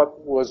was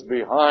what was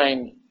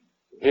behind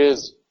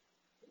his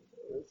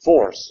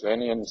force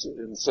and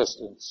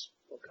insistence.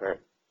 Okay.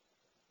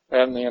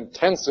 And the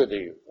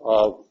intensity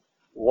of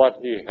what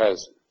he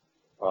has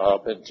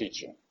been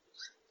teaching.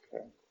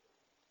 Okay.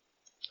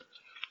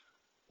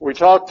 We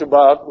talked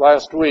about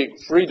last week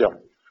freedom.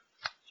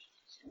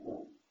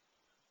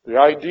 The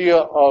idea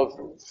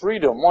of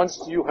freedom once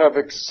you have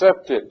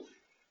accepted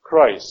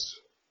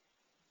Christ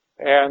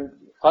and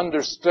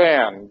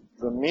understand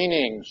the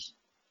meanings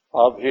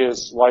of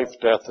his life,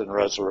 death, and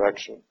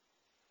resurrection.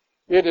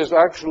 It is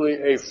actually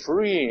a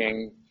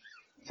freeing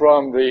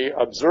from the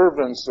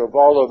observance of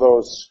all of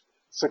those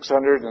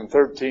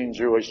 613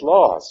 Jewish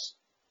laws.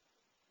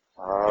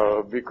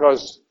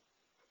 Because,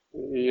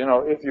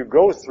 if you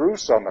go through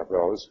some of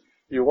those,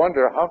 you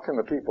wonder how can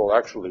the people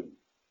actually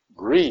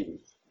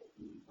breathe?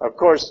 Of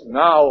course,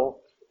 now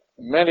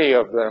many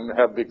of them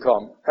have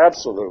become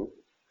absolute.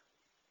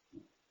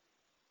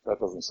 That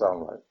doesn't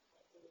sound right.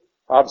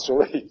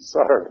 Obsolete,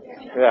 sorry.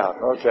 Yeah,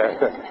 okay.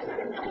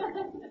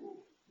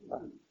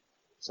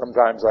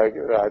 Sometimes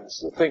I'm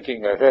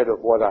thinking ahead of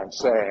what I'm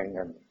saying,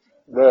 and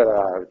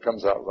it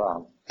comes out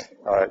wrong.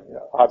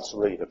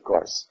 Obsolete, of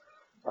course.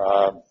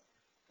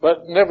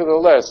 But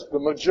nevertheless, the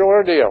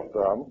majority of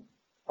them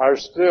are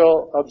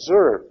still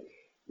observed.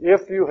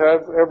 if you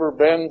have ever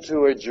been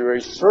to a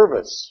Jewish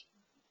service,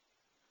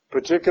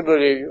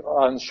 particularly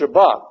on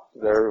Shabbat,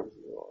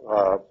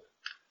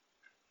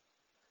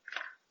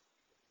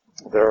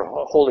 their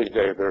holy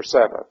day, their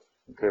Sabbath.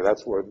 Okay,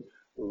 that's where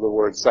the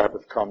word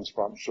Sabbath comes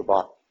from,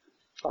 Shabbat.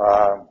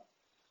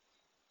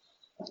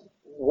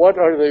 What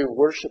are they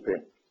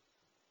worshiping?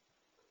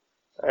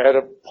 At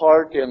a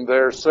part in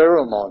their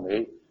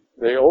ceremony,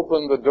 they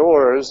open the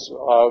doors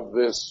of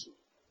this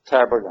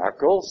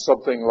tabernacle,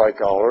 something like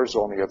ours,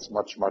 only it's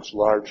much, much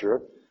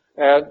larger,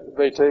 and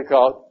they take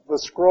out the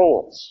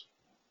scrolls.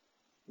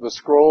 The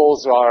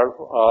scrolls are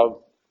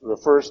of the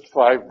first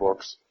 5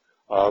 books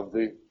of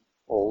the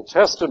Old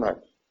Testament,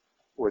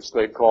 which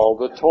they call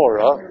the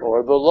Torah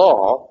or the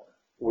Law.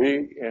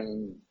 We,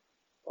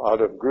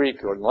 out of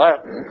Greek or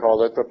Latin,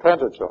 call it the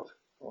Pentateuch.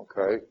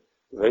 Okay?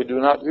 They do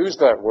not use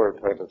that word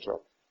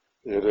Pentateuch.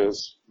 It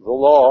is the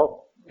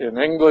Law in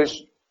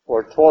English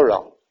or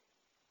Torah.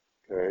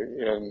 Okay?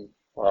 In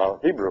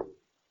Hebrew.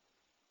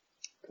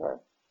 Okay?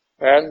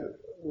 And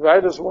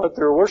that is what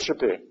they're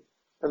worshiping.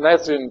 And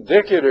that's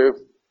indicative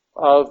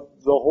of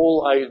the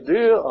whole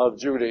idea of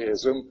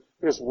Judaism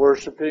is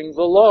worshiping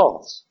the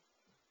laws.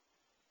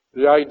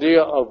 The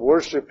idea of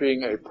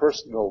worshiping a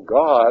personal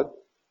God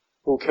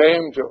who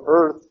came to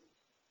earth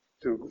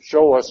to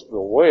show us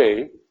the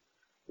way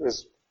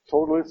is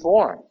totally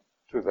foreign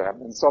to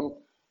them and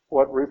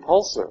somewhat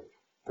repulsive,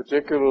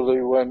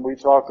 particularly when we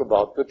talk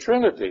about the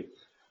Trinity.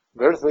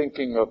 They're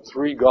thinking of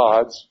 3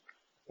 gods,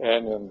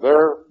 and in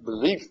their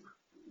belief,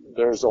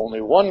 there's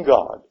only one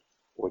God,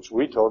 which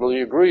we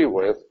totally agree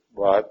with,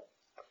 but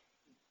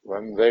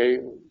when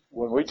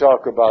we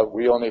talk about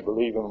we only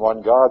believe in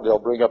one God, they'll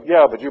bring up,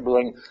 yeah, but you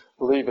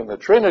believe in the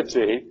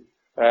Trinity,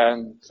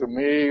 and to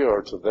me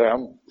or to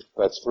them,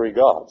 that's 3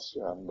 gods.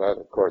 And that,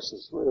 of course,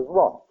 is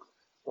wrong.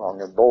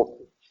 Wrong in both,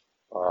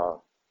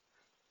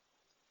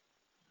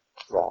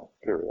 wrong,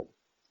 period.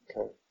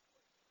 Okay.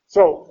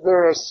 So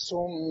there are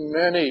so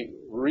many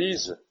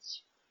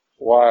reasons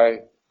why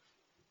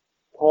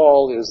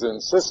Paul is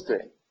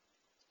insisting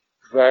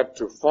that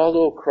to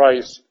follow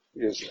Christ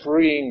is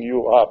freeing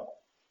you up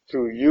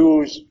to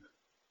use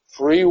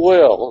free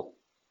will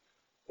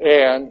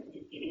and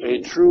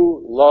a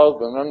true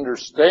love and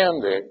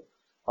understanding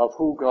of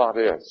who God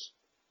is.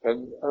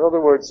 And in other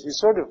words, he's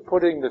sort of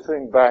putting the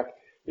thing back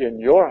in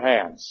your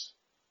hands.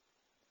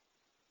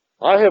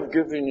 I have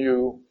given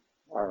you,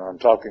 and I'm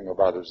talking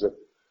about as if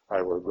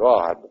I were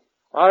God,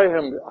 I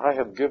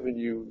have given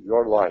you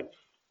your life.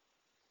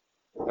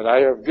 And I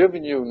have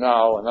given you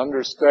now an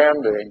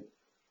understanding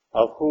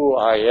of who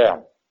I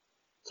am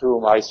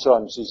through my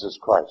Son, Jesus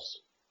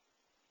Christ,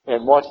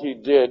 and what he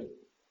did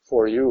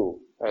for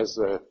you as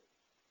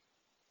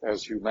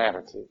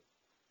humanity.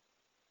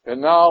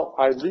 And now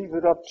I leave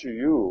it up to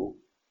you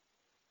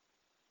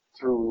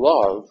through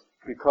love,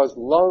 because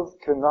love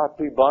cannot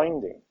be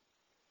binding.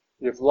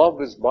 If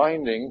love is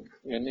binding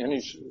in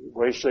any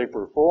way, shape,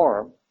 or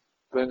form,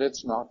 then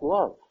it's not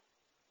love.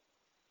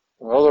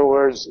 In other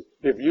words,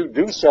 if you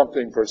do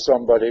something for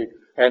somebody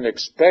and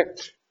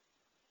expect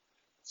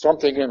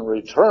something in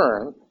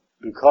return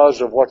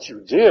because of what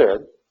you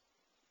did,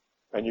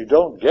 and you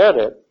don't get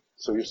it,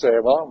 so you say,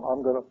 well,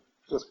 I'm going to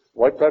just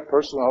wipe that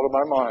person out of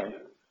my mind.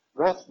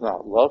 That's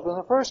not love in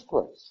the first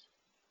place.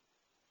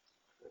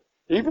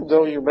 Even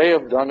though you may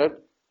have done it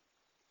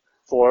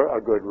for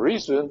a good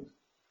reason,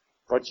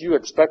 but you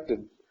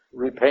expected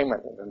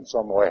repayment in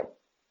some way.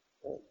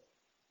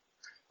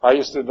 I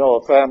used to know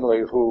a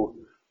family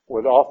who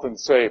would often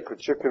say,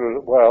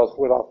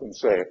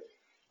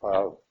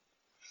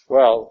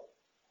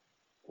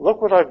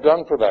 look what I've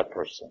done for that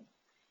person.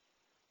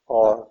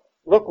 Or,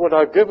 look what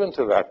I've given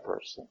to that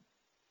person.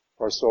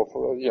 Or so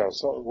forth,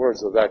 so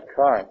words of that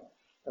kind.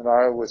 And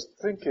I was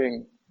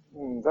thinking,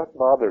 that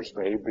bothers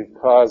me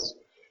because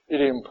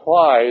it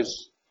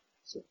implies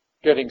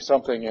getting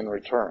something in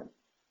return.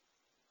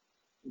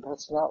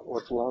 That's not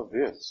what love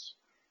is.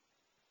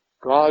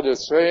 God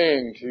is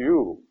saying to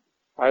you,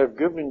 I have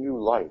given you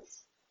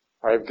life.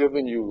 I have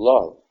given you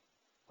love.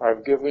 I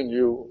have given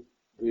you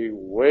the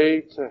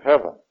way to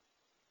heaven.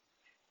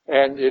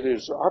 And it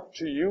is up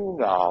to you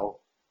now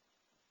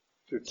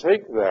to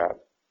take that.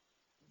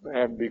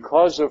 And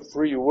because of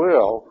free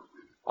will,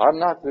 I'm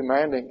not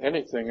demanding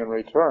anything in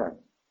return.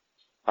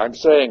 I'm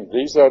saying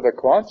these are the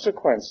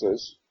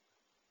consequences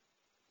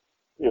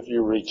if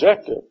you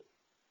reject it.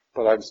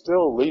 But I'm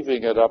still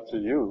leaving it up to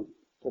you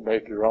to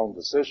make your own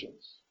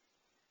decisions.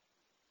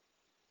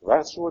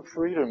 That's what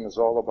freedom is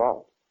all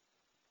about.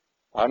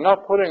 I'm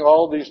not putting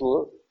all these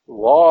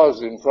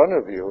laws in front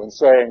of you and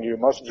saying you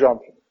must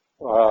jump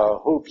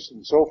hoops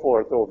and so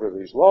forth over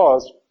these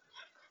laws.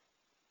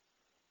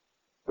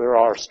 There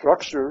are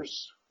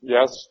structures,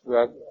 yes,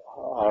 that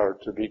are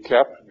to be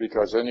kept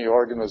because any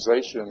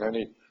organization,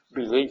 any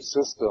belief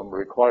system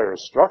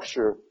requires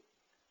structure.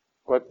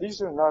 But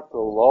these are not the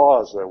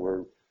laws that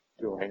we're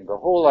doing. The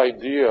whole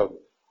idea of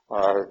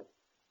our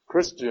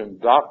Christian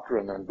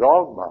doctrine and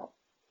dogma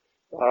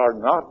are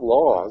not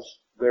laws.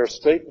 They're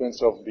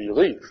statements of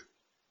belief.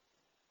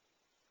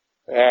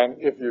 And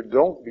if you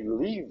don't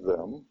believe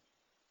them,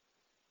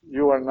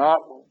 you are not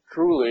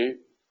truly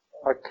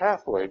a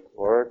Catholic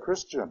or a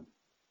Christian.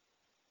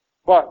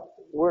 But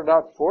we're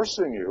not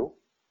forcing you.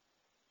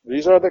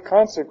 These are the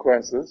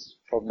consequences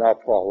of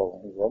not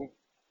following them,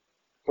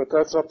 but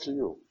that's up to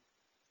you.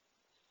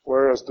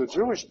 Whereas the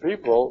Jewish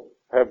people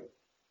have,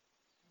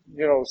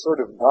 sort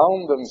of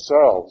bound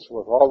themselves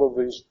with all of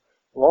these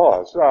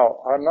laws. Now,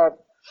 I'm not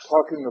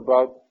talking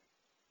about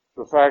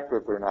the fact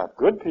that they're not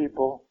good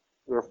people.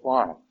 They're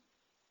fine.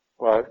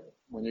 But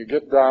when you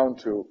get down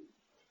to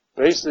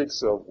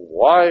basics of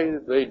why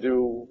they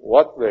do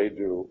what they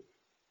do,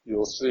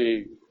 you'll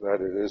see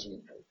that it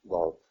isn't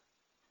love.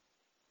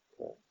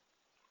 Okay.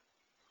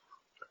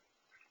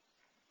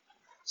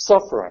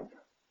 Suffering.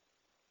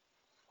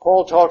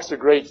 Paul talks a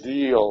great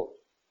deal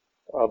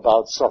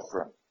about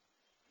suffering.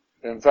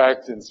 In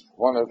fact, in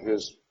one of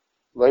his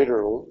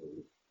later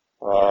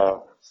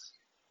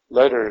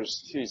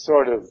letters, he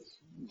sort of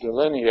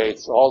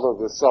delineates all of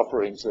the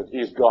sufferings that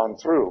he's gone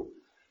through.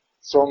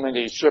 So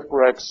many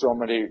shipwrecks, so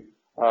many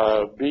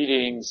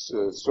beatings,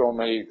 so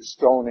many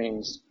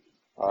stonings,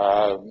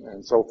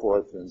 and so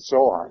forth and so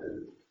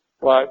on.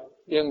 But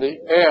in the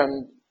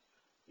end,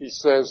 he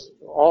says,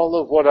 all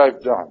of what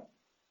I've done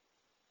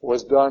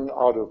was done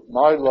out of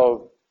my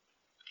love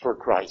for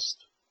Christ.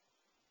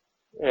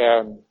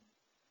 And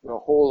the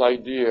whole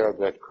idea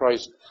that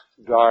Christ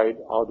died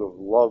out of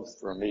love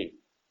for me.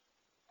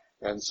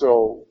 And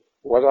so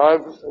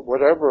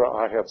whatever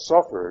I have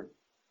suffered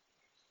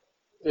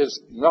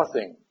is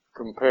nothing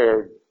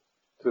compared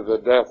to the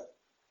death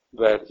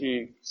that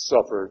he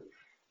suffered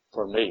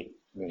for me,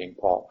 meaning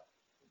Paul.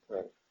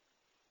 Okay.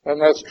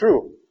 And that's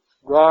true.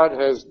 God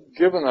has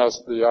given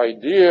us the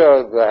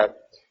idea that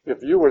if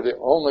you were the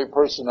only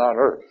person on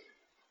earth,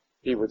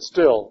 he would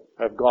still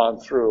have gone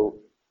through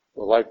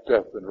the life,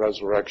 death, and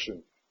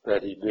resurrection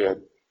that he did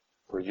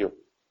for you.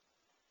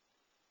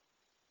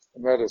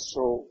 And that is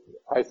so,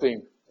 I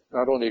think,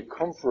 not only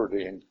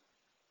comforting,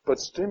 but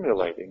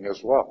stimulating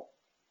as well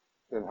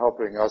in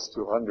helping us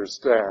to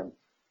understand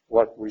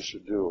what we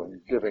should do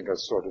and giving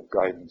us sort of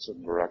guidance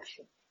and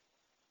direction.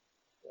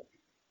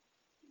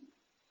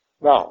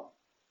 Now,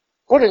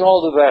 putting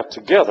all of that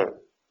together,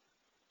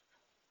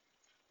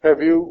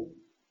 have you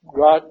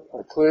got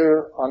a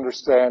clear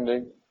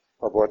understanding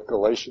of what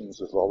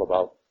Galatians is all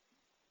about?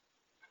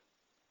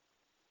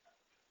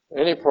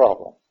 Any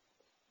problem?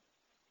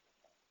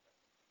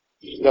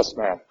 Yes,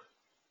 ma'am.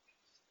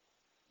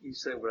 You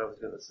said what I was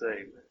going to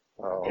say.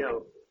 Oh,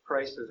 okay.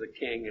 Christ is a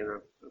king and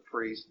a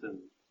priest, and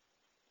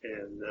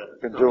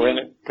Can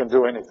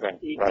do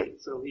anything, right?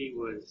 So he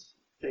was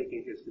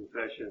taking his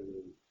confession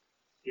and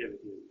giving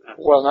him.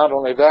 Well, not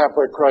only that,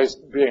 but Christ,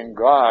 being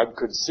God,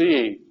 could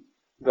see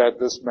that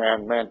this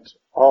man meant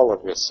all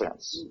of his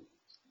sins.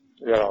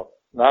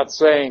 Not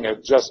saying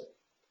it just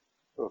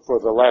for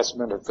the last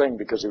minute thing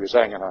because he was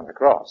hanging on the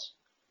cross.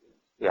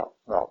 Yeah,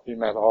 no, he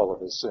meant all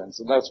of his sins,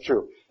 and that's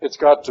true. It's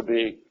got to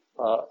be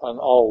an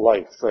all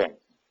life thing.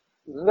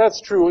 And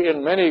that's true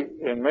in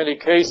many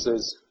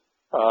cases.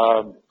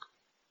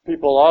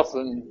 People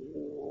often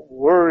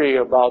worry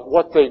about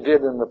what they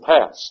did in the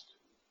past.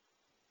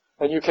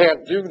 And you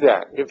can't do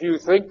that. If you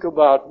think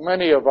about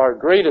many of our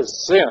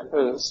greatest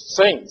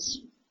saints,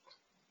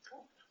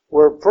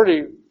 were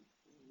pretty,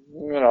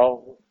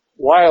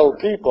 wild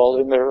people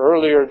in their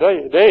earlier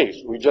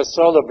days. We just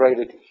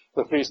celebrated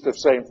the Feast of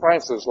St.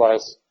 Francis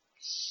last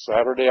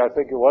Saturday, I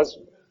think it was.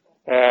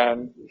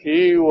 And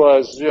he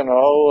was,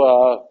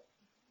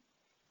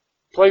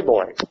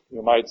 playboy,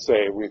 you might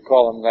say. We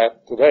call him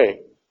that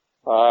today.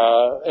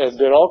 And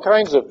did all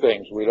kinds of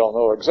things. We don't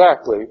know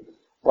exactly,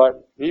 but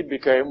he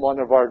became one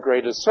of our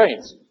greatest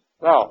saints.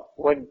 Now,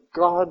 when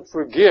God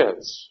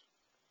forgives,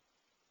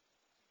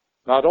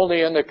 not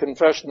only in the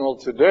confessional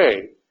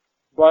today,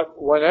 but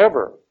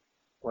whenever,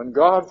 when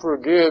God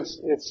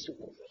forgives,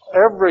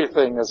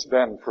 everything has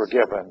been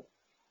forgiven,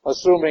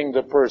 assuming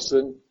the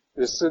person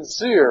is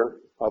sincere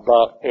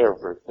about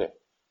everything.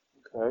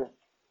 Okay?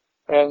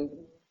 And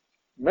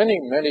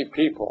many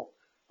people,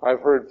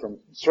 I've heard from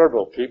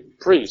several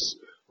priests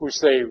who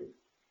say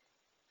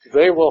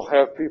they will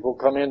have people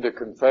come into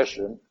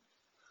confession,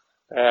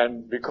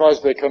 and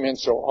because they come in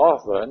so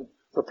often,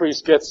 the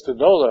priest gets to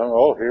know them.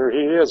 Oh, here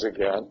he is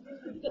again.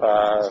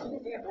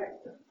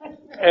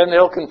 And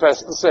they'll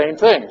confess the same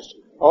things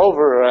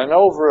over and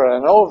over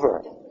and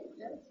over.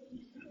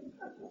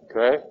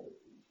 Okay?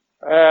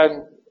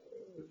 And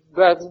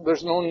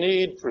there's no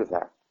need for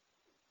that.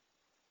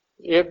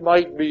 It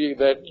might be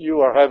that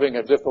you are having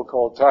a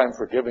difficult time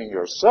forgiving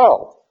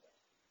yourself,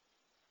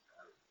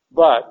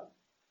 but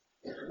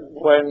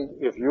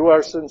if you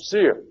are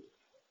sincere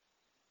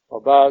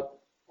about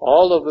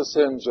all of the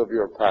sins of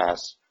your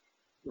past,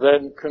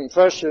 then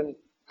confession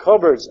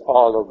covers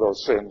all of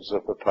those sins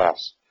of the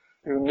past.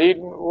 You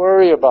needn't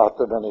worry about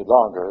them any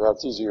longer.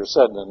 That's easier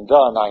said than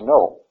done, I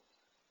know.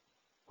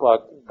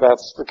 But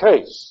that's the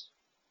case.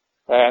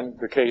 And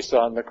the case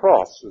on the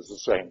cross is the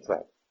same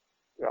thing.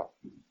 Yeah.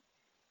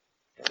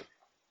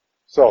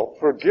 So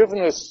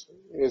forgiveness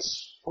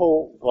is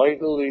so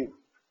vitally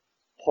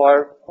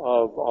part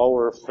of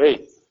our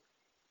faith.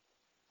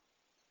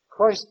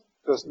 Christ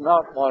does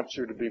not want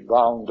you to be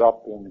bound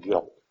up in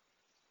guilt.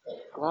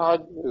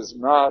 God is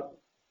not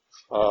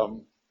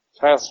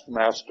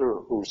taskmaster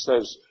who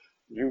says,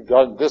 you've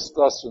done this,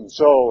 thus, and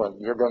so,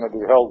 and you're going to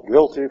be held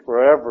guilty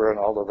forever and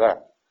all of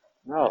that.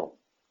 No.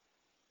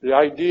 The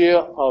idea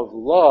of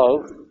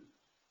love,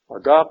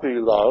 agape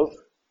love,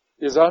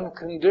 is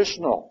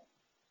unconditional.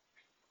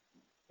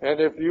 And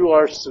if you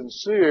are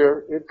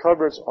sincere, it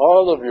covers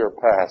all of your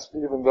past,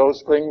 even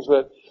those things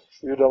that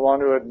you don't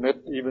want to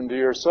admit even to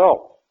yourself.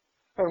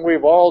 And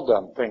we've all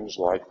done things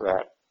like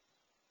that.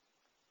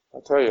 I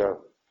tell you,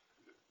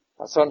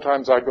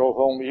 sometimes I go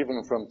home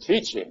even from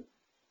teaching,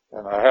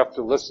 and I have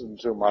to listen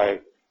to my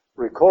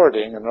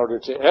recording in order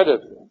to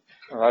edit it.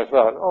 And I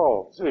thought,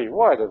 oh, gee,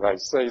 why did I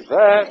say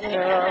that? You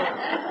know?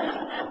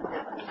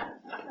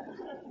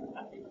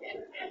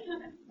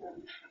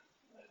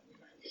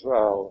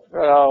 So, you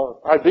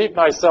know, I beat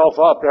myself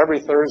up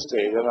every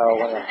Thursday, you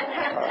know.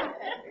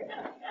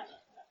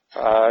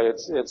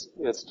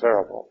 It's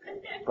terrible.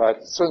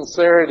 But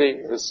sincerity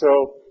is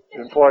so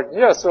important.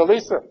 Yes,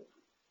 Elisa.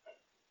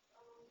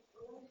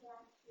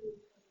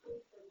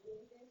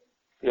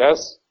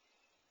 Yes?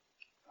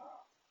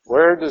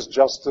 Where does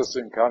justice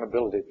and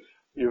accountability?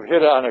 You've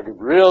hit on a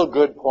real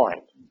good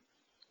point.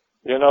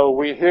 You know,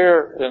 we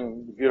hear,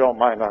 and if you don't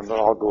mind,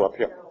 I'll go up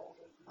here.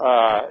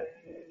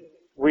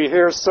 We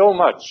hear so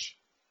much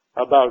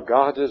about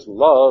God is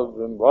love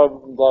and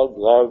love, love,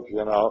 love,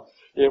 you know.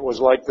 It was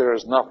like there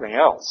is nothing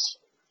else.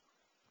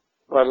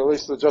 But at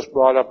least it just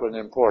brought up an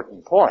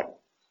important point.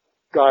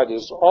 God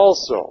is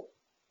also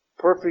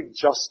perfect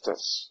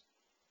justice.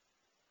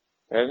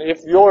 And if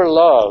your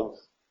love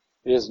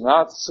is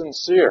not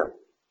sincere,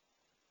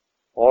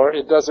 or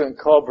it doesn't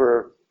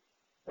cover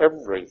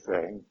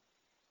everything,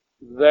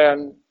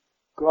 then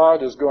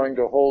God is going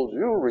to hold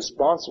you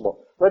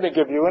responsible. Let me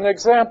give you an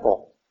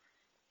example.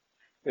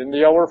 In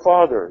the Our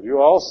Father, you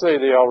all say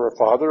the Our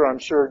Father, I'm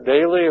sure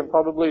daily and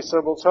probably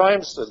several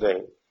times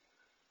today.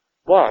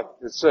 But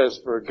it says,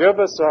 forgive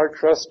us our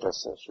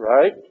trespasses,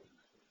 right?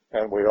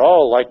 And we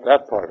all like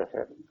that part of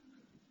it.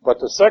 But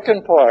the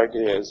second part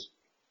is,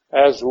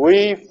 as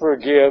we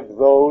forgive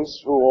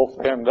those who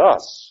offend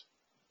us.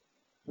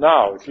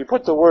 Now, if you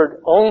put the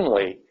word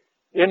only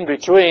in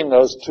between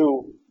those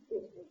two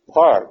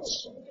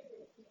parts,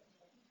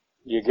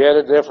 you get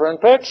a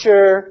different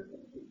picture.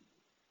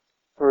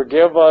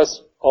 Forgive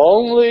us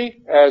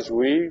only as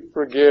we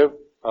forgive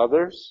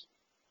others.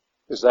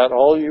 Is that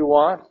all you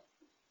want?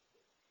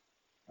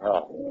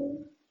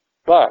 No.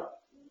 But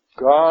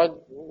God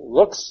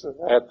looks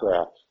at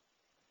that.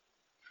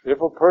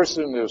 If a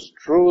person is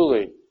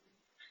truly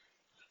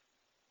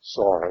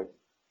sorry,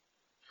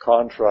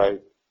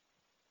 contrite,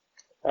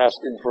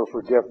 asking for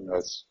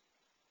forgiveness,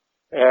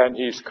 and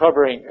he's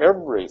covering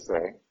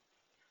everything,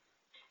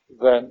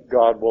 then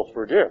God will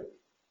forgive.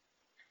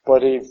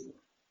 But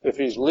if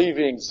he's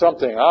leaving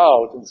something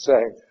out and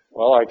saying,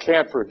 well, I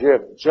can't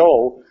forgive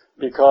Joe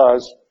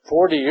because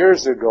 40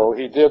 years ago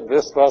he did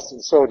this, thus,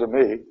 and so to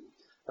me,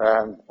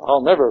 and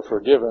I'll never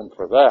forgive him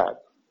for that,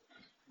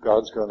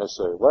 God's going to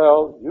say,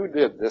 well, you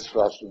did this,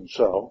 thus, and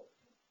so.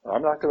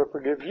 I'm not going to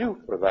forgive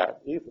you for that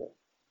either.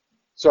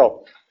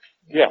 So,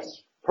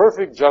 yes,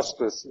 perfect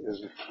justice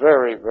is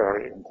very,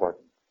 very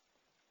important.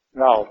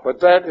 Now,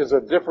 but that is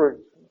a different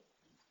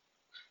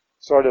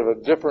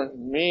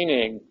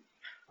meaning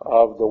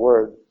of the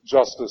word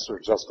justice or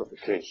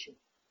justification.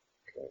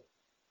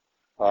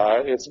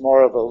 Okay. It's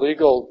more of a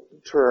legal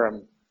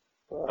term,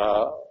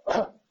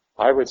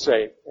 I would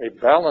say a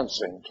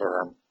balancing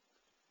term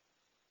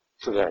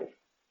today.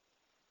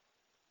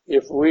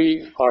 If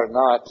we are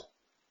not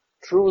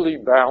truly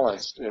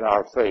balanced in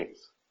our faith,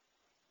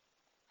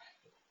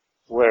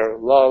 where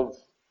love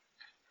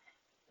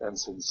and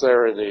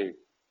sincerity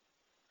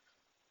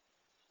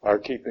are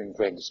keeping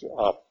things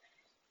up,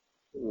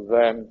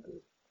 then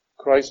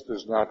Christ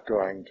is not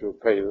going to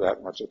pay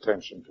that much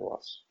attention to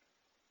us.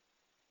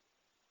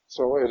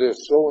 So it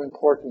is so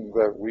important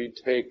that we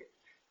take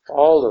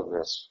all of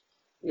this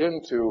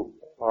into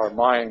our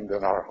mind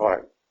and our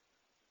heart.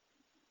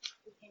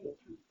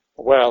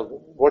 Well,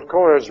 what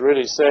Cora is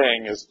really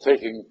saying is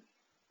taking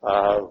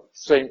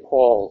St.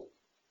 Paul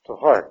to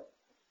heart.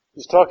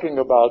 He's talking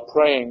about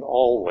praying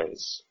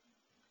always.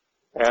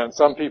 And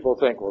some people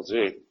think, well,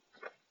 gee,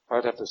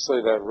 I'd have to say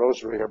that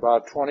rosary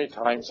about 20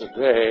 times a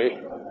day,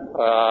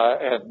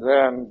 and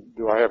then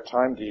do I have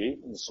time to eat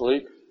and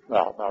sleep?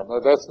 No,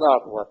 that's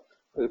not what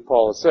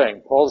Paul is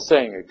saying. Paul is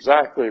saying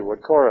exactly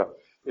what Cora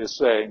is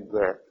saying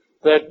there,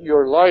 that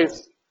your life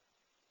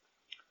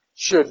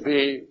should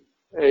be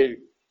a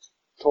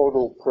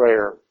total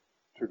prayer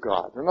to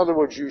God. In other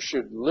words, you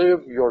should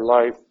live your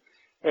life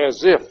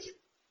as if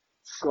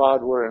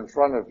God were in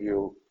front of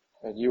you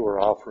and you were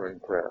offering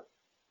prayer.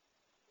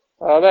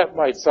 That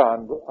might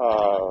sound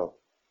a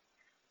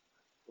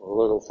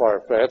little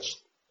far-fetched,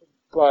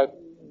 but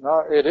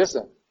no, it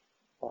isn't.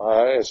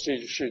 As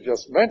she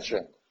just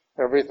mentioned,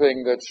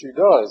 everything that she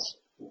does,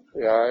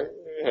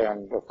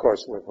 and of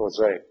course with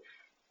Jose,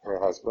 her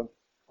husband,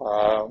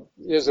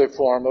 is a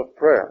form of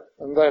prayer.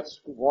 And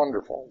that's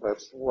wonderful.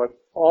 That's what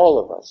all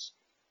of us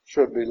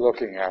should be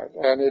looking at.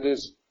 And it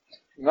is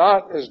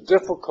not as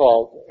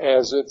difficult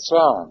as it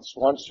sounds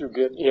once you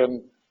get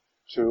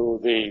into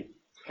the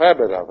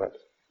habit of it.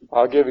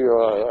 I'll give you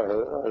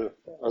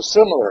a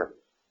similar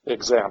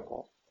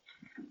example.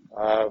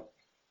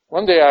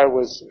 One day I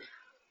was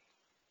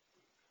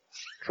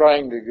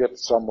trying to get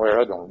somewhere,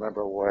 I don't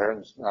remember where,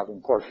 and it's not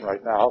important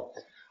right now,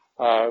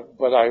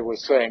 but I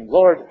was saying,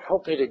 Lord,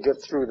 help me to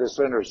get through this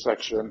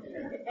intersection,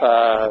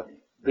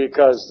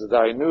 because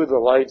I knew the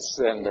lights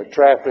and the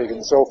traffic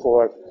and so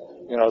forth,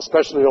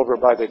 especially over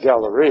by the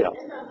Galleria.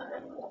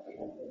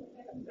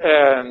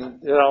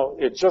 And,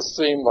 it just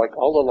seemed like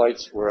all the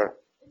lights were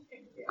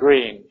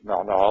green.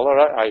 No,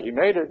 he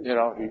made it,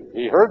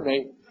 he heard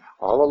me.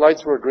 All the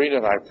lights were green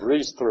and I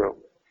breezed through.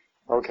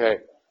 Okay.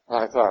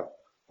 I thought,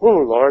 oh,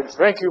 Lord,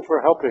 thank you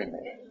for helping me.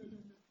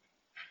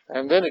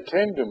 And then it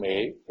came to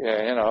me,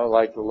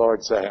 like the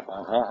Lord saying,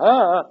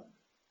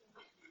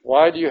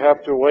 why do you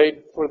have to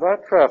wait for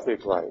that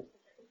traffic light?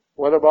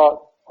 What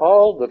about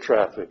all the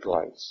traffic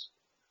lights?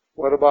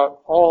 What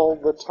about all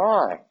the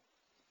time?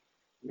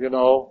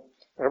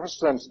 Ever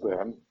since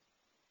then,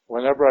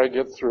 whenever I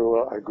get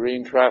through a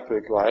green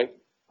traffic light,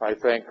 I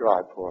thank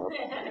God for it.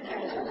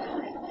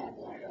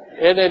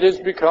 And it has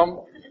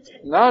become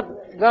not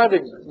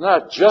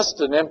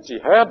just an empty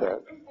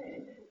habit,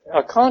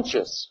 a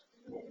conscious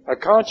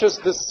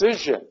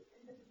decision,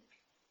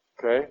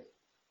 okay,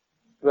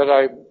 that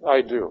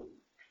I do.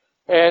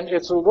 And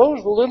it's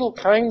those little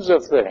kinds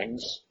of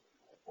things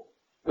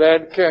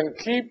that can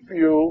keep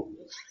you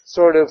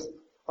sort of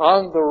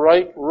on the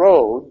right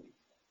road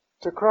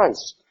to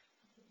Christ.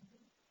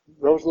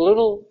 Those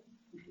little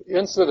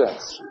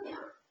incidents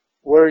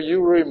where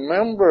you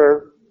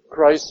remember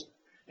Christ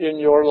in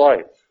your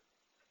life,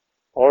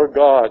 or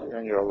God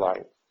in your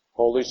life,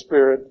 Holy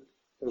Spirit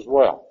as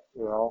well,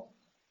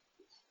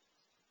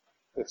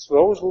 It's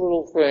those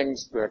little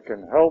things that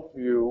can help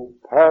you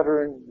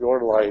pattern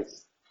your life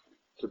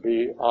to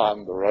be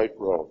on the right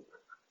road.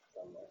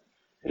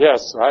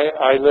 Yes,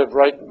 I live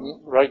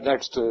right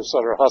next to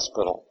Sutter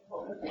Hospital.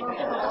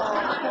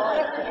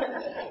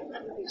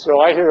 So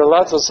I hear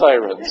lots of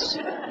sirens.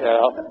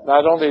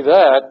 Not only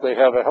that, they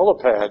have a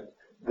helipad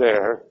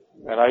there,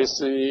 and I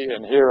see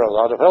and hear a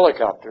lot of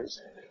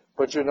helicopters.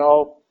 But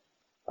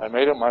I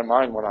made up my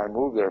mind when I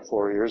moved there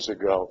 4 years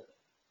ago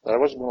that I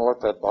wasn't going to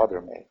let that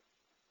bother me.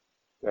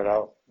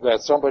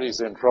 That somebody's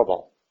in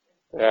trouble.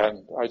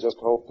 And I just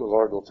hope the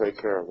Lord will take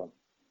care of them.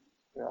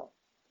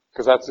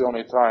 Because that's the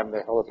only time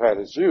the helipad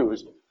is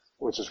used,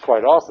 which is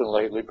quite often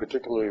lately,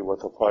 particularly with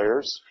the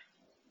fires.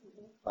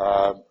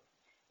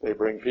 They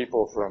bring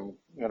people from,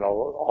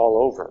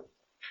 all over.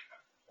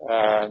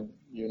 And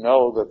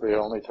that the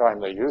only time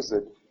they use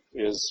it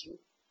is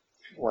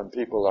when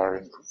people are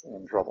in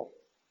trouble.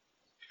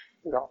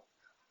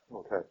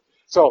 Okay.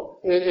 So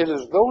it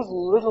is those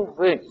little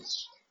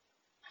things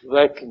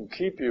that can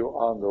keep you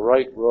on the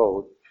right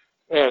road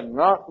and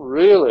not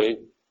really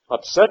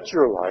upset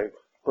your life,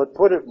 but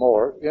put it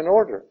more in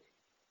order.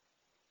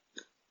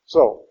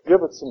 So,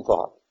 give it some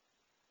thought.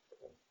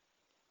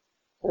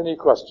 Any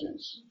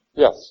questions?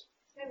 Yes.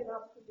 Kind of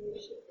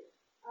observation.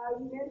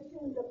 You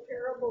mentioned the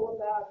parable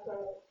about the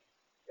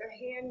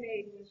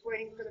handmaiden who's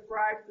waiting for the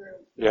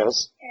bridegroom.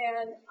 Yes.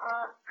 And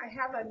I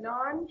have a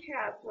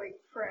non-Catholic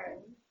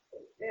friend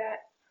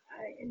that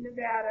in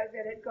Nevada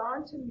that had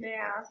gone to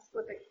Mass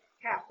with a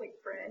Catholic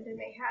friend, and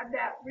they had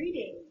that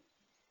reading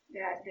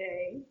that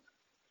day,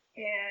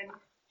 and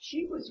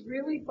she was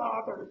really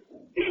bothered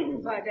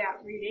by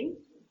that reading,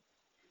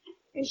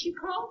 and she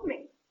called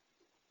me,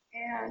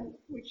 and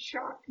which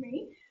shocked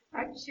me.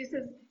 She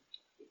says,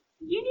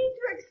 you need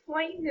to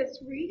explain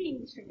this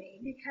reading to me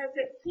because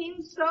it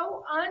seems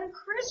so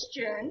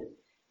un-Christian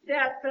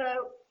that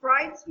the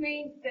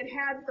bridesmaid that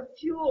had the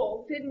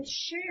fuel didn't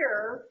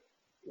share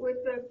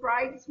with the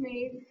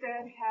bridesmaids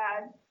that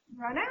had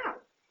run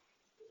out.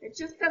 It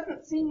just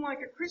doesn't seem like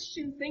a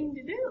Christian thing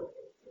to do.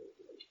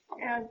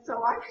 And so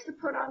I was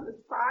put on the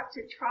spot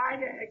to try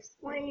to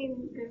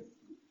explain this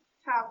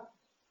tough,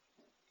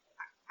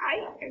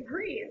 I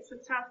agree, it's a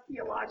tough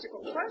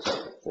theological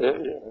question.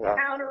 Yeah.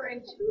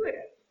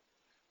 Counterintuitive.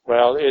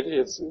 Well,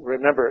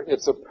 remember,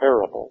 it's a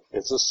parable.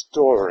 It's a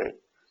story.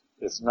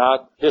 It's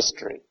not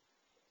history.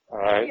 All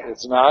right? Yeah.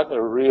 It's not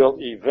a real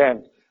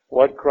event.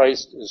 What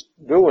Christ is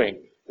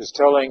doing is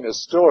telling a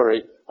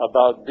story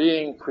about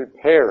being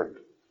prepared.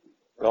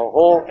 The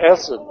whole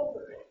essence.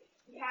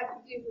 It has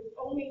to do with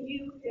only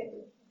you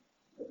can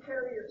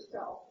prepare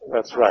yourself for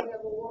That's the coming right.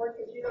 of the Lord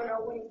because you don't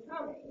know when He's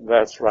coming.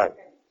 That's right.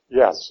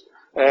 Yes.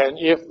 And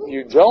if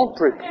you don't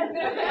prepare,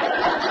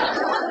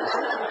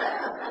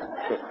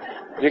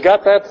 you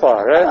got that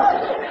far, right?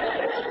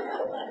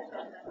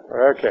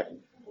 Okay.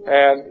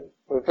 And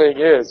the thing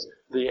is,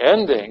 the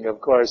ending, of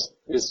course,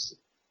 is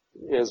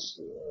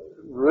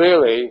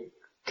really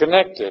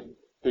connected,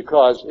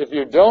 because if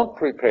you don't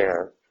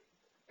prepare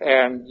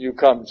and you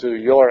come to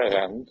your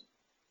end,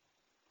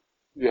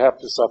 you have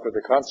to suffer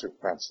the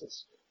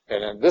consequences.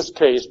 And in this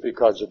case,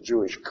 because of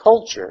Jewish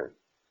culture,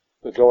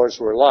 the doors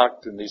were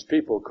locked and these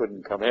people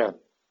couldn't come in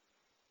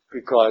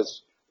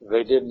because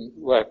they didn't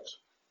let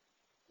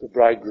the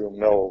bridegroom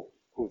know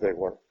who they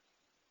were.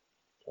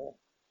 Okay.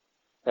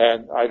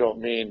 And I don't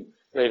mean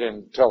they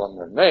didn't tell him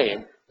their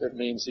name. It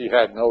means he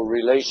had no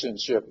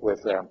relationship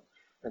with them.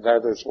 And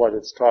that is what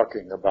it's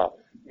talking about.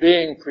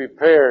 Being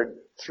prepared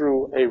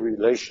through a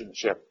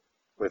relationship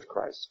with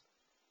Christ.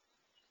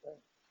 Okay.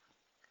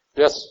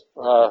 Yes,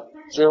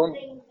 June?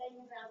 Same thing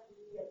about the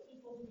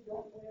people who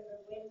don't wear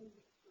their wedding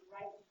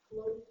right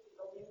clothes to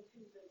go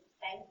into the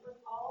banquet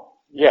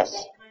hall. Yes.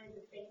 That kind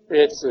of thing.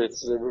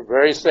 It's the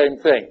very same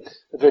thing.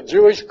 The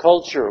Jewish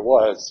culture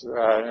was,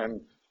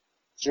 and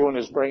June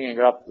is bringing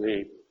up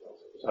the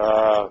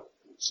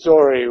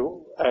story,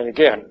 and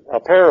again, a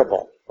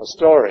parable, a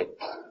story,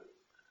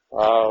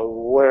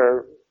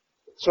 where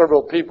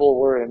several people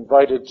were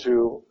invited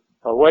to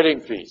a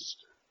wedding feast.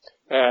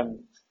 And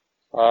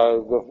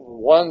the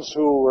ones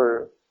who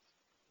were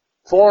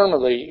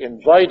formally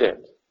invited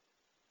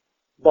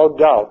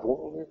bugged out,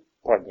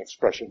 pardon the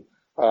expression,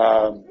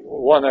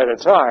 one at a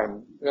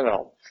time,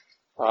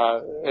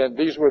 and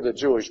these were the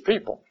Jewish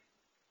people.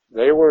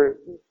 They were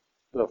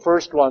the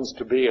first ones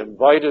to be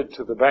invited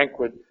to the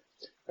banquet,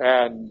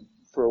 and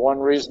for one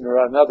reason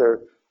or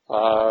another,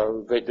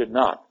 they did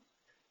not.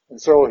 And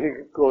so he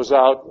goes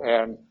out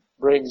and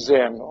brings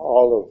in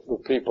all of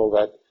the people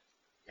that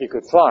he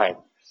could find.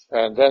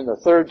 And then the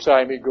third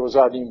time he goes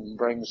out and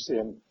brings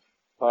in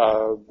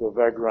the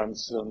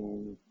vagrants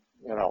and,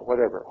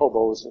 whatever,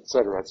 hobos,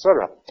 etc.,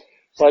 etc.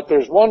 But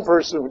there's one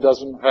person who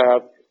doesn't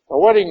have a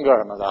wedding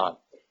garment on.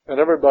 And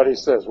everybody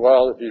says,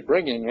 well, if you're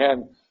bringing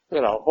in,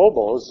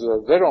 hobos,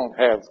 they don't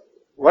have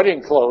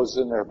wedding clothes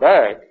in their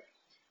bag.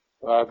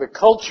 The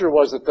culture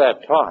was at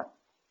that time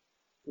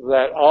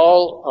that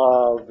all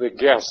of the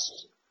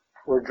guests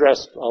were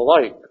dressed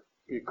alike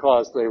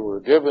because they were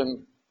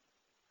given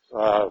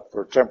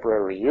for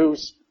temporary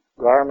use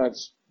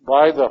garments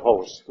by the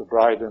host, the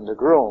bride and the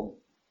groom,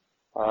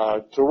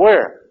 to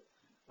wear.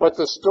 But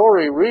the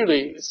story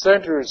really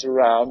centers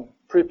around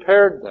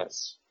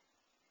preparedness.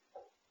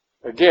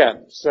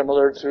 Again,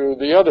 similar to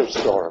the other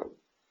story.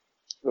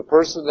 The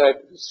person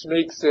that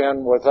sneaks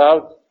in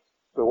without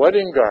the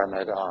wedding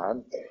garment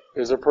on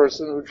is a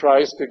person who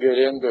tries to get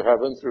into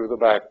heaven through the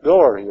back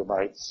door, you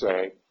might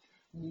say,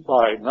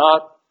 by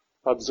not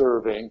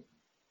observing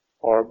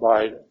or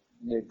by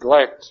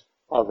neglect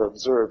of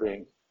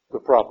observing the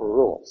proper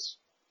rules.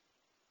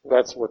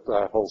 That's what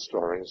the whole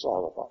story is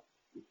all about.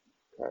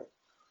 Okay.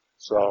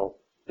 So,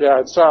 yeah,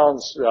 it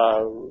sounds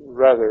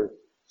rather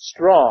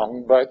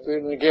strong, but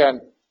then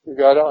again, you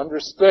got to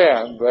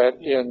understand that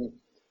in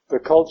the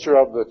culture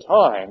of the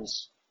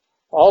times,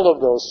 all of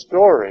those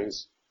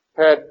stories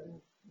had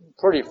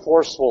pretty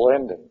forceful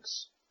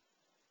endings.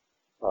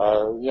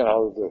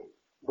 The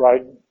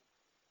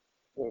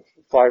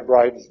 5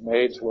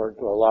 bridesmaids weren't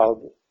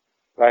allowed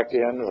back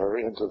in or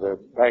into the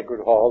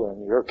banquet hall.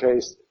 In your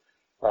case,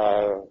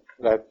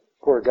 that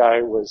poor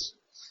guy was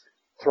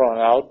thrown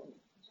out,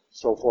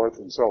 so forth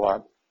and so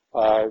on.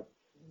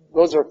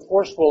 Those are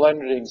forceful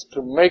endings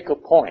to make a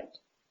point.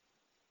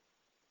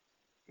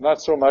 Not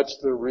so much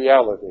the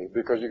reality,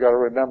 because you got to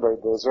remember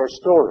those are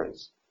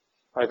stories.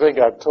 I think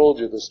I've told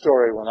you the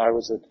story when I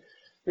was at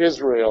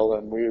Israel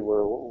and we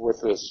were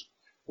with this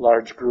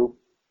large group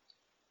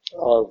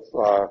of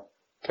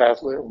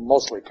Catholic,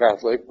 mostly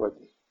Catholic, but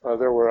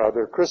there were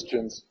other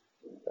Christians,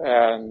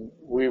 and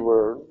we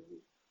were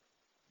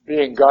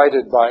being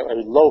guided by a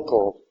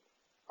local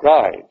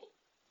guide.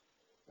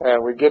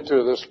 And we get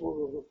to this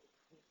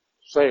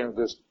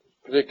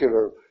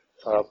particular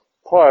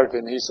part,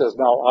 and he says,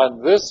 now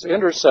on this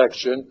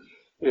intersection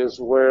is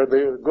where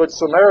the Good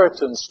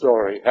Samaritan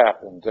story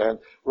happened, and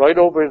right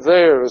over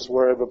there is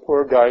where the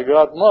poor guy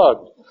got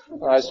mugged.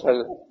 And I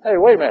said, hey,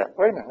 wait a minute.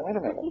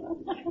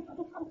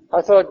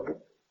 I thought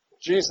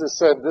Jesus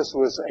said this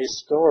was a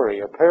story,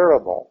 a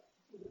parable.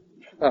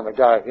 And the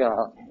guy,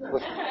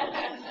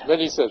 then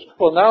he says,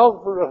 well,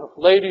 now,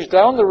 ladies,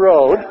 down the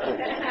road,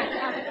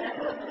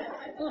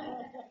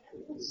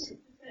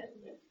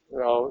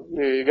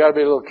 you got to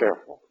be a little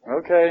careful.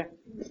 Okay?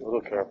 A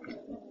little careful.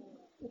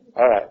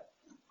 All right.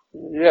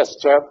 Yes,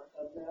 Chuck?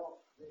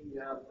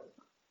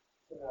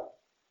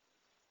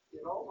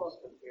 It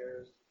almost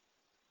appears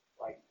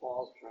like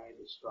Paul's trying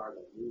to start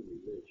a new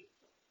religion.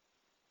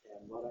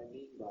 And what I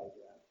mean by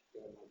that,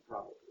 and I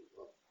probably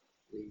will,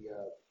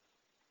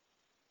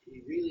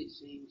 he really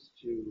seems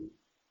to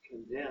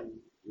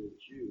condemn the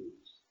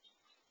Jews.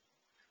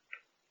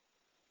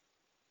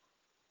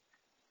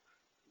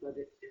 But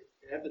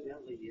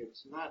evidently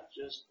it's not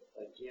just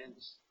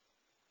against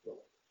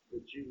the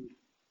Jews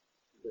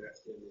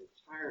in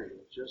entirety,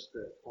 just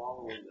the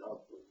following of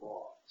the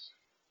laws.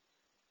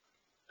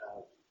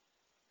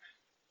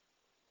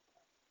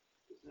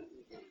 Does that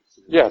make any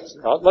sense? Yes.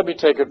 Let me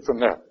take it from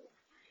there.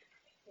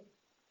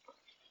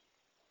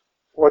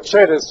 What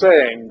Chet is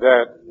saying,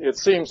 that it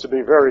seems to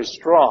be very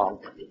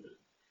strong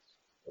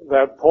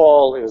that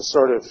Paul is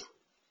sort of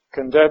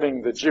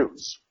condemning the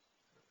Jews.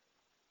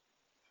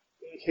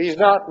 he's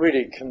not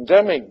really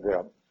condemning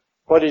them,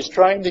 but he's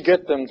trying to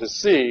get them to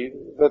see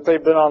that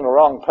they've been on the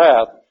wrong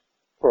path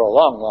for a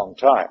long, long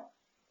time.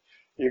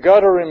 You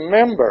got to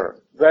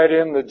remember that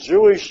in the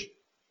Jewish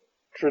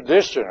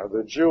tradition, or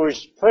the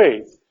Jewish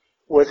faith,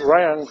 which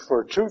ran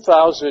for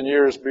 2,000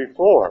 years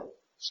before,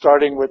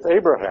 starting with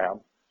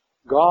Abraham,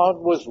 God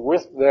was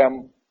with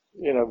them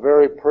in a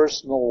very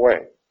personal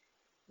way,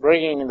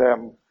 bringing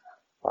them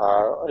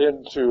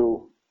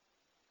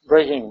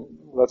bringing,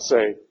 let's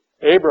say,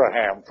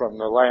 Abraham from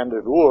the land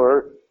of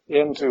Ur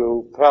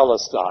into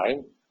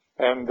Palestine,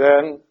 and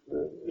then,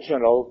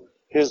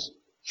 his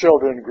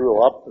children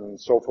grew up and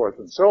so forth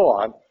and so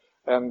on,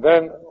 and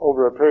then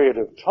over a period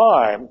of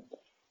time,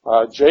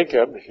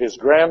 Jacob, his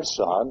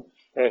grandson,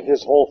 and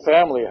his whole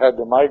family had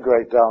to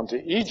migrate down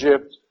to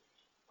Egypt,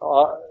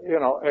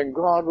 and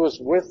God was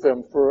with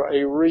them for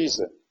a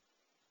reason.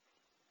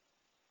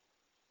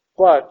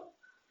 But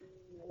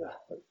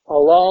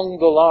along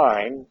the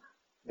line,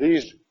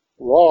 these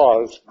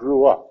laws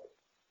grew up,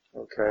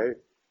 okay?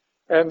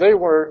 And they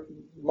were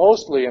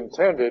mostly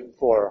intended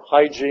for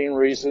hygiene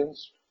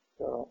reasons.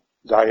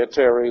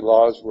 Dietary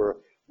laws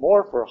were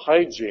more for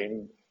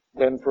hygiene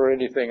than for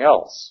anything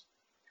else.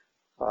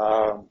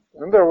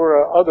 And there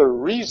were other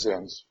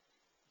reasons,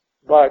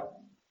 but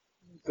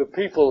the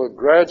people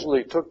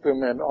gradually took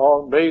them and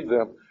all made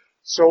them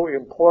so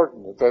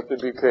important that they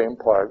became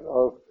part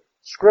of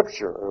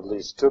Scripture, at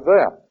least to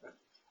them.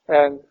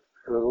 And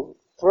the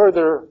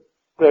further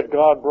that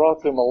God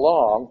brought them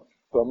along,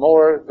 the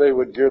more they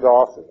would get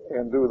off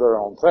and do their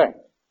own thing.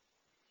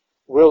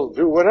 We'll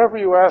do whatever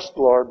you ask,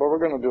 Lord, but we're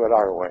going to do it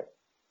our way.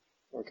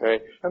 Okay?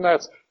 And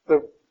that's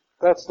the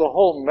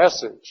whole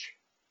message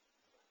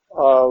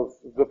of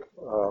the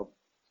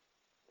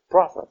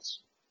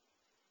prophets.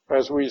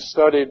 As we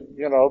studied,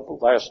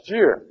 last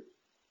year,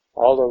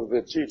 all of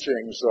the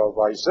teachings of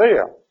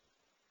Isaiah,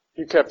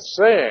 he kept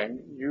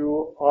saying,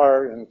 you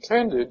are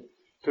intended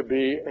to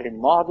be a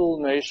model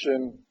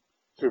nation,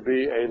 to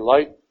be a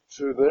light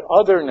to the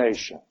other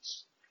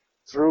nations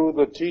through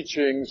the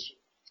teachings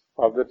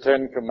of the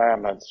Ten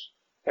Commandments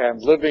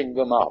and living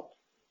them out.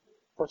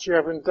 But you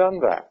haven't done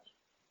that.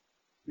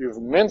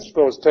 You've minced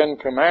those 10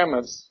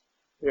 Commandments,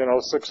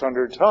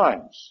 600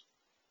 times,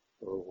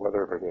 or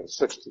whatever it is,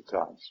 60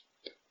 times.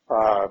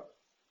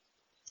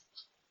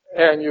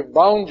 And you've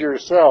bound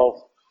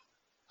yourself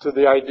to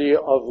the idea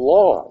of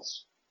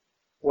laws.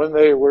 When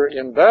they were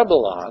in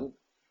Babylon,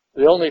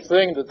 the only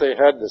thing that they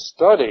had to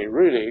study,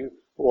 really,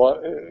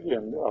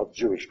 of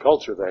Jewish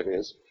culture that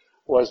is,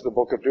 was the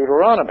book of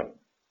Deuteronomy,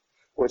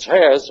 which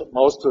has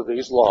most of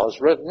these laws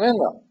written in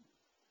them.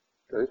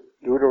 Okay?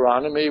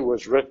 Deuteronomy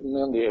was written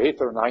in the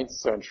 8th or 9th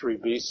century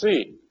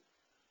BC,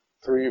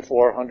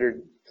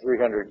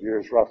 300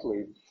 years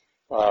roughly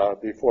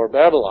before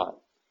Babylon.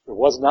 It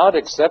was not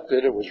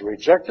accepted. It was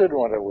rejected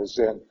when it was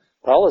in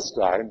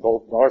Palestine,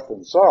 both north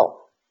and south.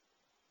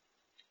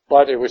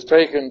 But it was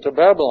taken to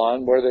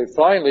Babylon where they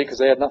finally, because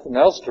they had nothing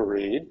else to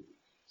read,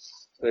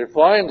 they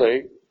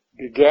finally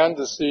began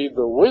to see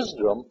the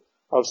wisdom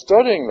of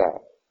studying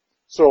that.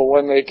 So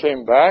when they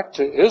came back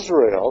to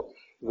Israel,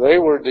 they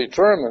were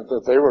determined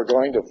that they were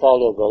going to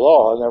follow the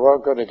law, and they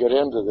weren't going to get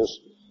into this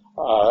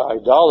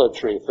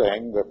idolatry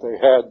thing that they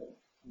had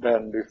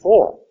been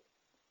before.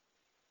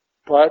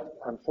 But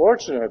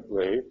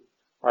unfortunately,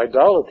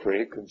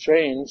 idolatry could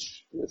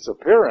change its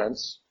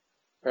appearance,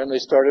 and they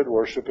started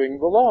worshiping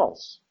the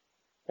laws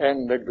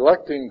and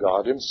neglecting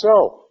God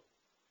himself.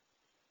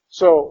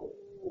 So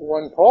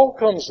when Paul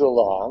comes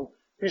along,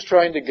 he's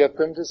trying to get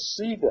them to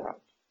see that.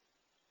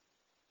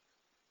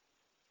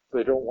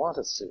 They don't want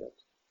to see it.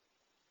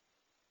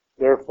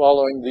 They're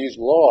following these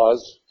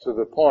laws to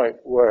the point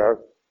where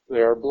they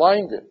are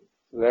blinded.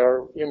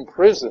 They're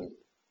imprisoned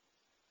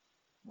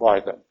by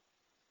them.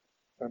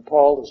 And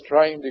Paul is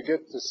trying to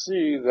get to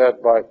see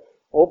that by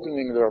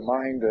opening their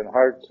mind and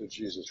heart to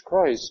Jesus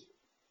Christ,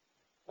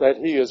 that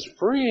he is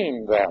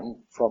freeing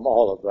them from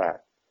all of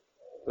that.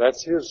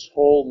 That's his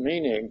whole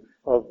meaning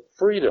of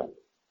freedom.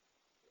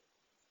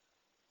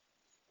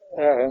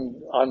 And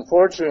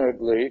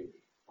unfortunately,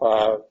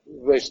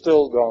 they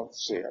still don't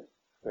see it.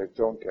 They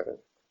don't get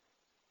it.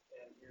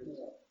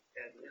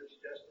 And his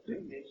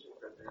justification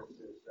for this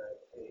is that,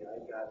 hey, I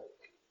got it.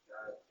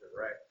 God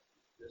direct.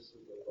 This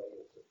is the way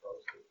it's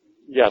supposed to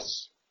be.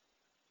 Yes.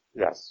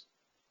 Yes.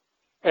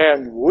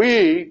 And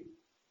we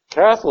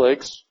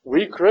Catholics,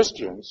 we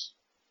Christians,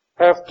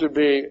 have to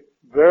be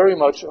very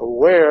much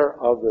aware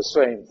of the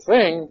same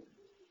thing,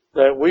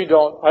 that we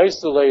don't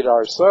isolate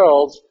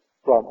ourselves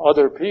from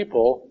other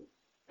people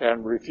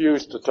and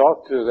refuse to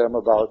talk to them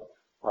about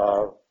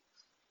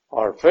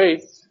our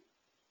faith,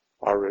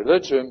 our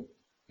religion,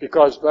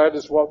 because that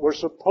is what we're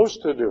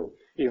supposed to do.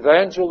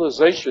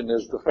 Evangelization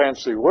is the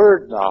fancy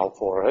word now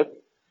for it.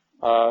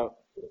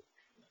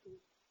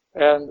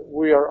 And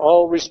we are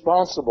all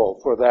responsible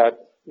for that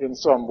in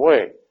some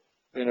way,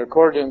 in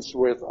accordance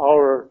with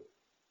our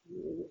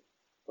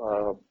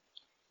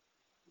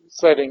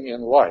setting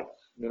in life.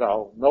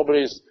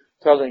 Nobody's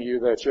telling you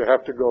that you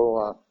have to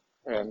go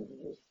and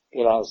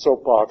get on a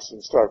soapbox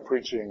and start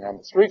preaching on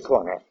the street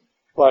corner.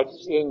 But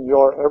in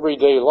your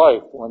everyday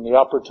life, when the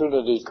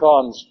opportunity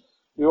comes,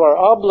 you are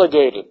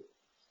obligated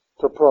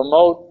to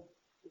promote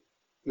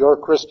your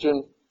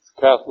Christian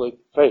Catholic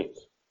faith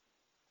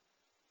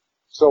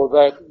so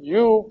that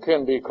you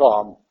can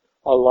become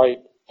a light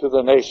to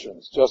the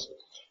nations. Just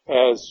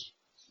as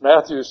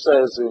Matthew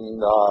says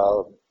in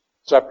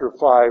chapter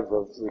 5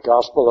 of the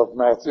Gospel of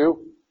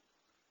Matthew,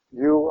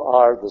 you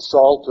are the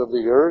salt of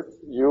the earth,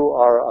 you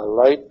are a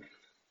light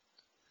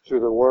to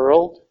the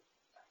world,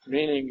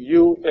 meaning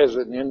you as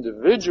an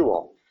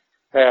individual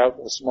have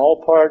a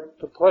small part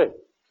to play.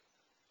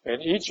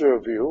 And each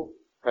of you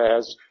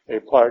has a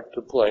part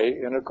to play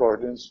in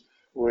accordance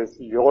with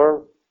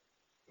your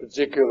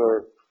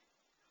particular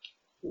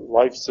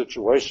life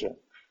situation,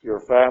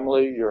 your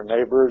family, your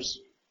neighbors,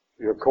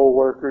 your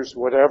co-workers,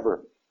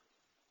 whatever.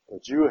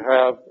 But you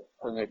have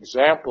an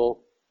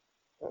example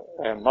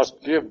and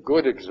must give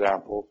good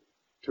example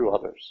to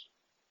others.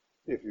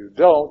 If you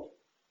don't,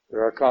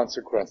 there are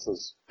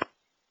consequences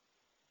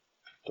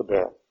to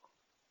bear.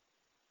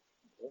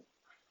 Okay.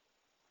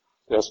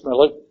 Yes,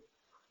 Millie?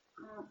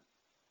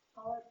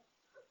 Our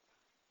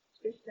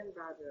Christian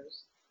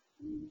brothers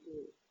and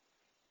the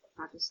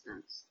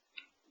Protestants,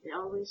 they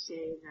always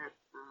say that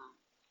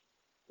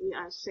we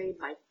are saved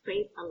by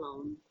faith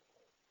alone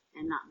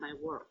and not by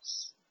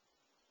works.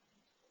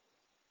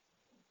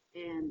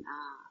 And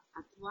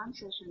at one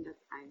session that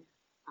I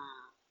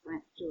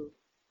went to,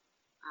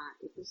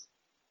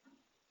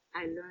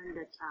 I learned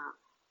that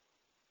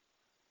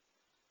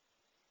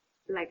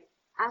like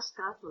as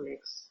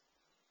Catholics,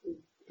 we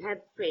have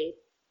faith,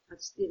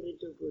 but still we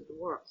do good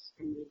works,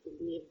 and we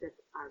believe that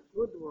our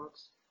good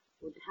works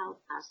would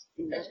help us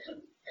in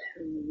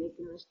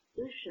making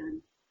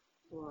restitution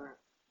for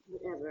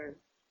whatever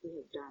we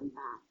have done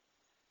bad.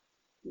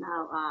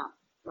 Now,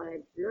 what I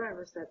learned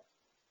was that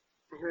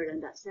I heard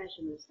in that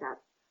session was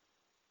that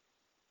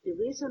the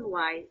reason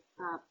why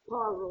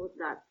Paul wrote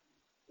that,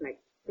 like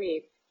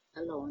faith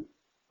alone,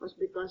 was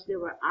because they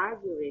were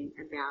arguing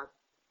about,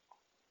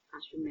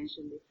 as you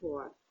mentioned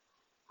before,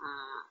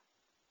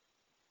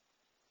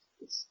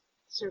 it's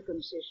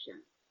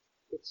circumcision.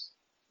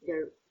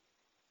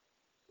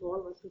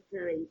 Paul was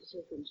referring to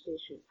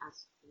circumcision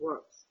as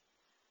works.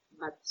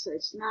 But so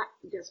it's not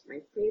just by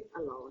faith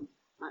alone,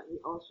 but we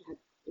also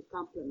have to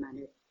complement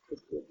it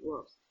with good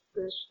works.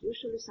 Because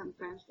usually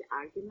sometimes the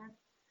argument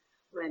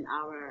when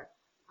our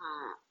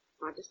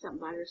Protestant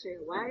brothers say,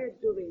 why are you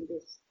doing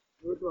this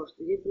good works?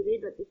 Do you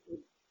believe that it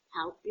would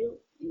help you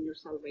in your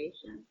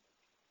salvation?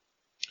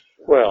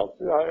 Well,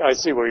 I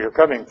see where you're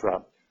coming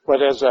from.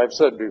 But as I've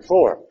said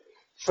before,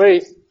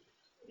 faith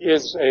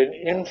is an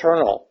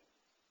internal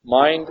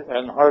mind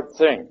and heart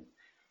thing.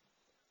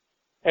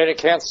 And it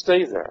can't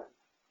stay there.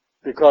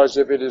 Because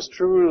if it is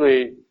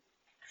truly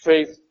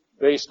faith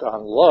based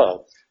on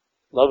love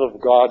of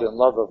God and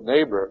love of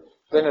neighbor,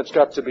 then it's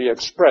got to be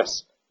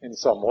expressed in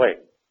some way.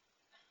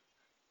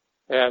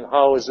 And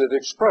how is it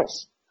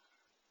expressed?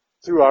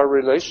 Through our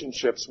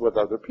relationships with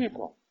other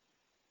people.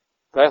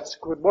 That's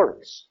good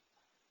works.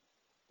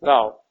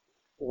 Now,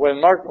 when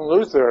Martin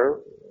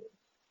Luther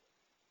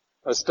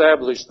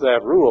established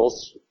that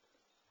rules,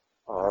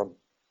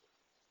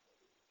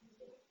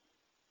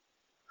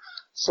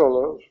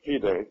 sola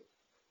fide,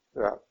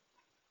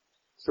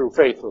 through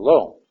faith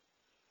alone,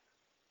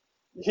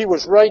 he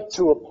was right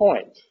to a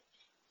point,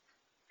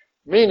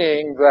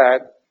 meaning that,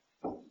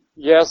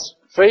 yes,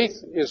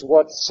 faith is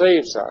what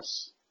saves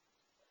us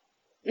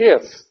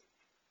if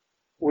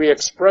we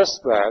express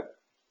that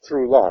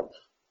through love.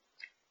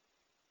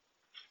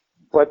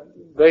 But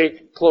they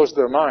closed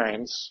their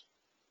minds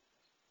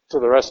to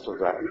the rest of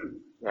that.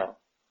 Yeah.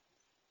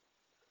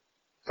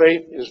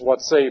 Faith is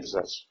what saves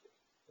us.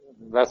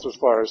 That's as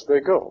far as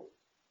they go.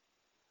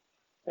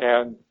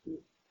 And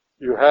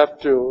you have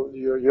to,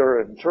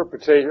 your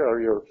interpretation or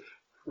your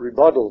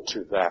rebuttal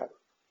to that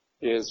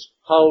is,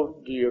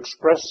 how do you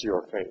express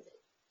your faith?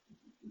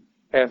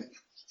 And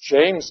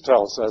James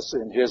tells us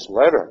in his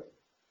letter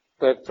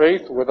that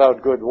faith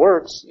without good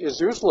works is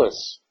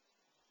useless.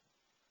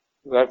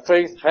 That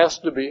faith has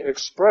to be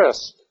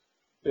expressed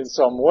in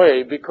some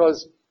way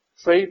because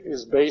faith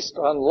is based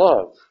on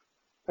love.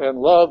 And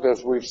love,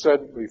 as we've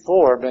said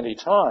before many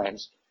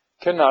times,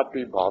 cannot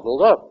be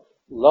bottled up.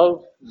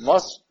 Love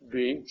must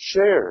be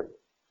shared.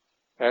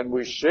 And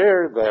we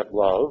share that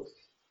love,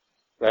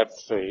 that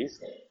faith,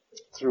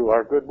 through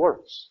our good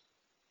works.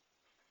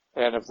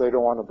 And if they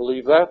don't want to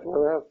believe that,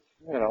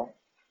 well,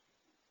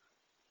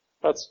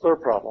 that's their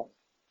problem.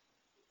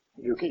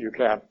 You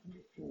can't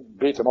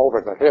beat them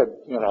over the head,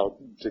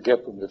 to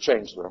get them to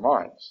change their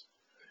minds.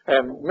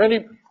 And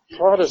many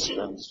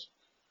Protestants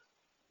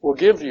will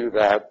give you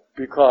that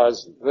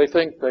because they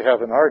think they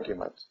have an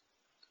argument.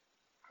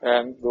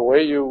 And the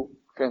way you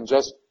can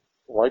just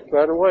wipe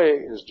that away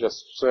is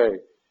just say,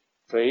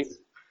 faith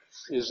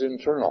is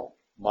internal,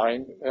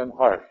 mind and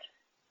heart.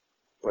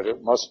 But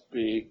it must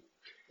be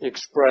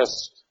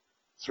expressed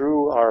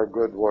through our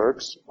good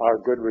works, our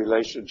good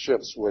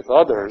relationships with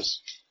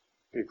others,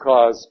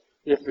 because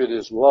if it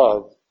is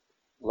love,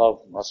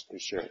 love must be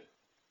shared.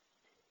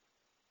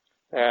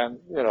 And,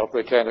 if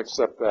they can't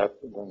accept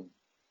that, then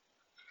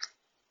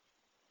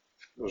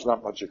there's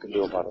not much you can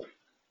do about it.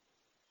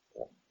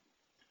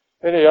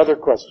 Yeah. Any other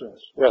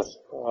questions? Yes.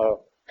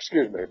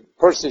 Excuse me.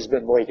 Percy's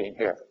been waiting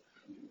here.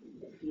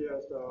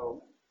 Yes,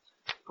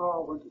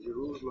 Paul went to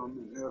Jerusalem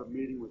and had a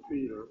meeting with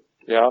Peter.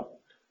 Yeah.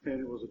 And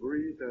it was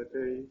agreed that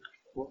they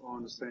were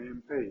on the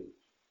same page.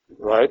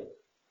 Right.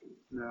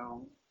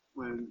 Now,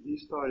 when he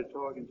started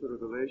talking to the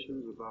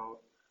Galatians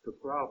about the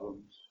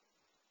problems,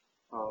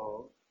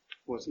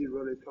 was he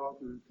really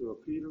talking to a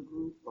Peter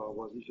group, or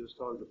was he just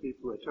talking to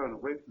people who had turned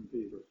away from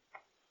Peter?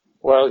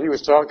 Well, he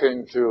was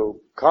talking to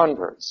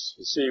converts.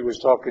 You see, he was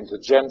talking to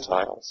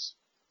Gentiles.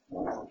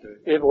 Okay.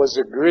 It was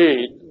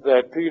agreed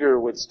that Peter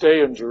would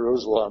stay in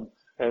Jerusalem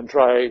and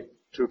try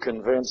to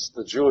convince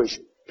the Jewish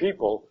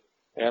people,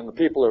 and the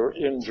people who were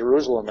in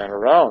Jerusalem and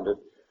around it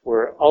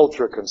were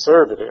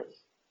ultra-conservative.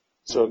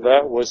 So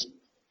that was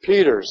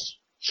Peter's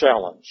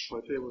challenge.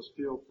 But they were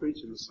still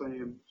preaching the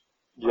same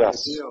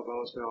Yes. idea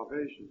about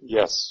salvation.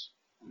 Yes,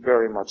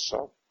 very much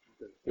so.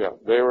 Okay. Yeah,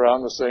 they were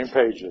on the same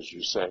page, as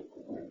you say.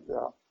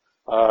 Yeah.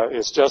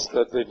 It's just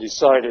that they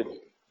decided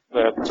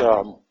that,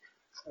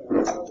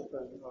 Another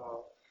thing, I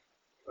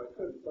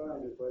couldn't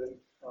find it, but in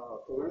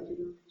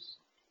Corinthians,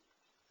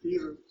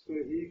 Peter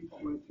said he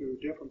went to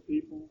different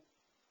people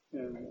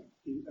and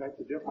he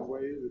acted different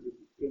ways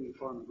depending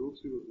upon the groups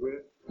he was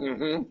with.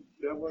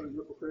 That wasn't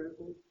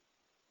hypocritical?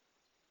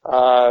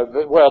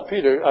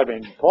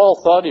 Paul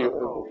thought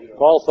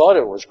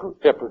it was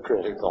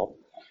hypocritical.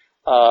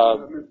 I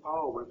mean,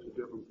 Paul went to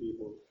different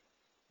people.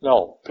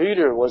 No,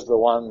 Peter was the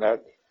one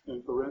that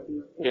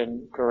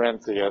In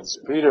Corinthians?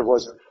 Peter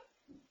was,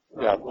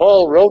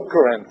 Paul wrote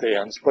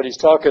Corinthians, but he's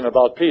talking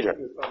about Peter.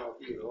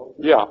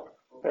 Yeah.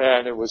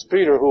 And it was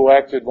Peter who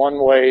acted one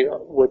way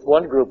with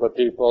one group of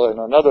people and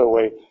another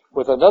way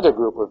with another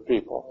group of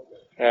people.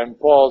 And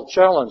Paul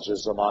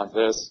challenges them on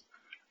this,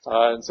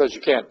 and says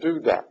you can't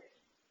do that.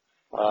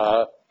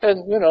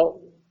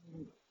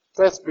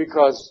 That's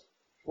because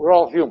we're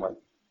all human.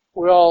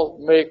 We all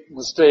make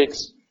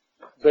mistakes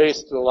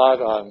based a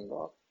lot on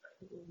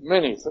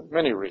many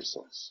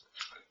reasons.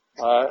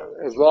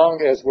 As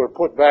long as we're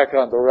put back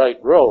on the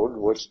right road,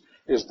 which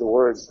is the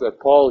words that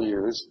Paul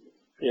used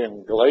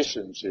in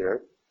Galatians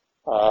here,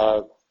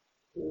 God's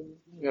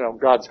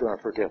going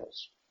to forgive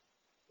us.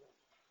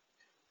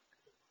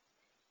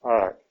 All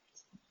right.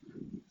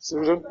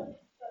 Susan? But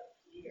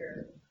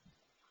here,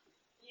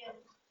 in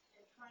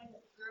trying to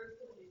observe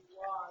some of these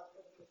laws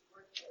of his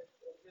working with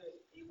the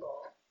Jewish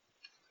people,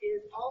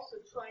 is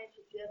also trying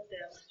to get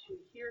them to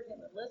hear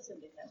him and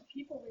listen to him.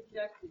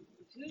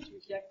 The Jews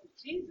rejected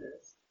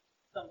Jesus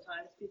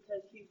sometimes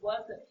because he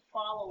wasn't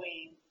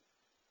following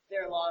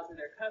their laws and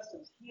their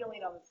customs,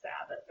 healing on the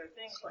Sabbath or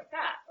things like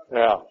that. Okay?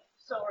 Yeah.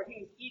 So, or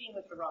he was eating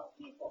with the wrong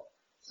people.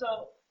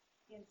 So,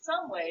 in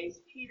some ways,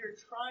 Peter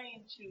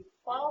trying to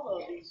follow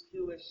these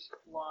Jewish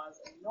laws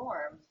and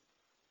norms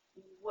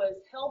was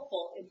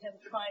helpful in him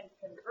trying to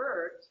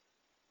convert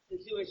the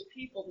Jewish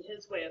people to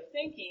his way of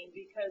thinking,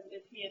 because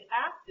if he had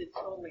acted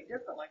totally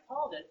different like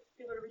Paul did,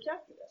 they would have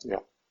rejected him.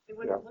 Yeah. They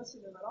wouldn't have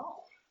listened to him at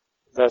all.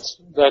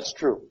 That's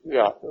true.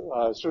 Yeah.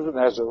 Susan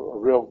has a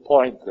real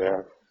point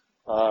there.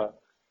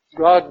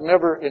 God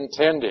never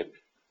intended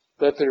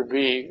that there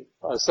be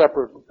a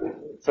separate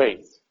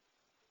faith.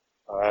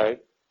 All right?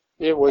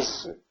 It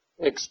was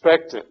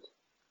expected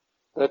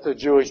that the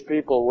Jewish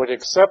people would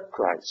accept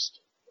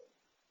Christ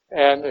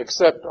and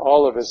accept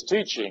all of his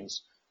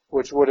teachings,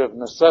 which would have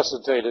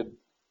necessitated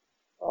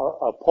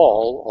a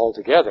Paul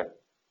altogether.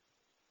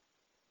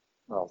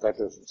 No, that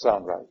doesn't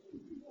sound right.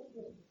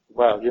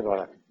 Well, you know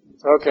what I mean.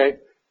 Okay.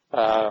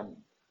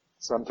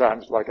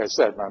 Sometimes, like I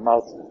said, my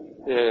mouth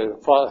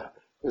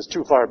is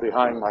too far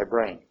behind my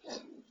brain.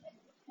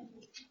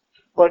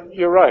 But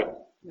you're right.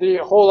 The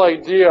whole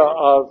idea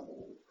of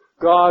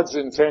God's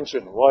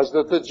intention was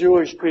that the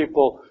Jewish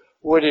people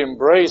would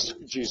embrace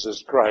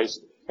Jesus Christ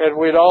and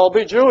we'd all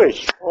be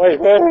Jewish. Wait,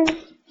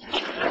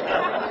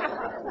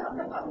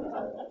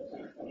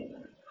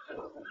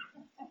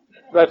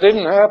 that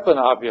didn't happen,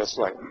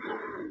 obviously.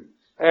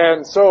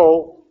 And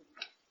so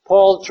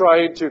Paul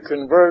tried to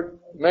convert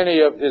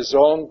many of his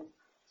own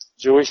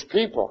Jewish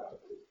people,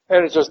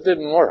 and it just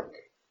didn't work.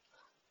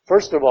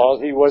 First of all,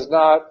 he was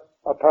not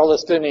a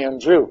Palestinian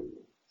Jew.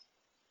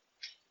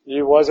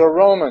 He was a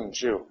Roman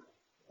Jew.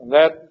 And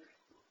that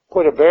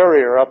put a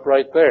barrier up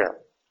right there.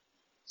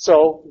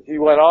 So he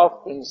went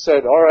off and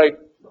said, all right,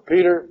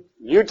 Peter,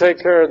 you take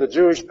care of the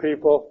Jewish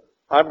people.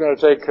 I'm going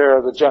to take care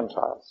of the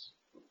Gentiles.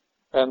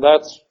 And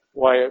that's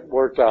why it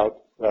worked out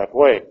that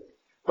way.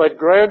 But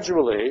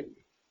gradually,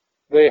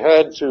 they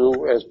had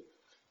to, as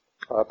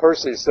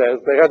Percy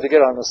says, they had to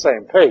get on the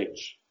same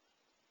page.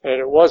 And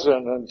it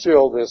wasn't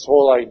until this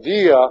whole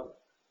idea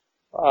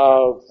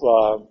of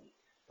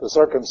the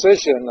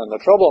circumcision and the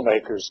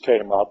troublemakers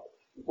came up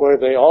where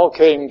they all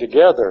came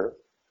together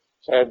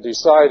and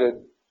decided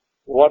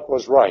what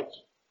was right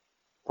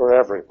for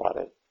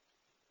everybody.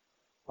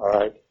 All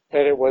right?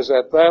 And it was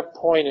at that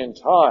point in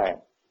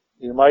time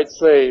you might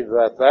say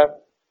that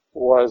that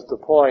was the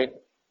point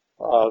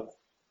of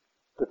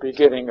the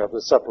beginning of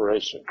the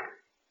separation.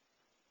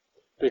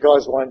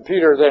 Because when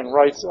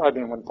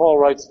when Paul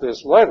writes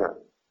this letter,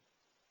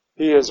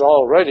 he is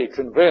already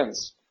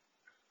convinced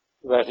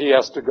that he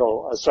has to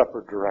go a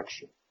separate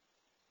direction.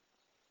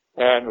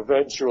 And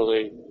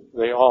eventually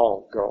they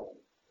all go.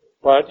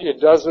 But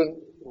it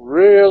doesn't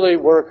really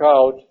work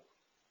out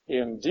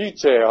in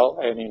detail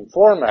and in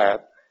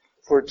format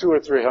for 200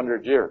 or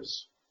 300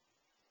 years.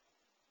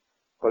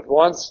 But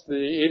once the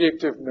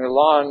Edict of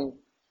Milan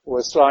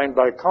was signed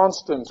by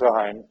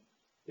Constantine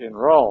in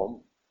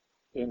Rome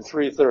in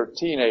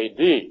 313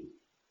 AD,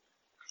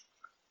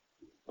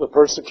 the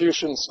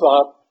persecution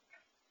stopped,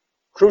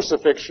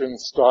 crucifixion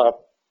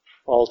stopped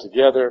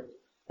altogether,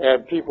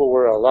 and people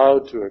were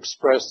allowed to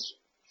express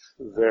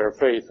their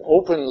faith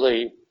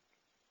openly.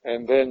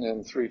 And then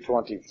in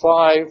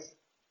 325,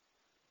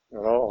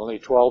 only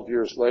 12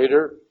 years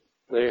later,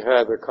 they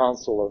had the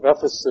Council of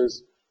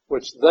Ephesus,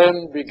 which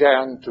then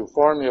began to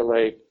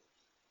formulate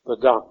the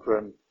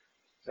doctrine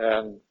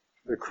and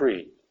the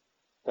creed.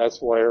 That's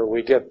where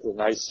we get the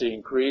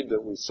Nicene Creed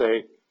that we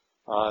say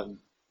on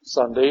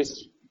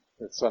Sundays,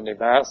 at Sunday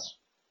Mass.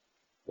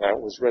 That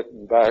was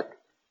written back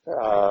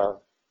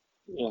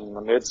in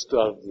the midst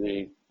of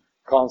the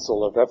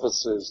Council of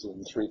Ephesus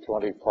in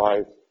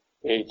 325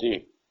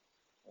 AD.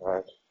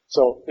 Right.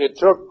 So it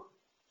took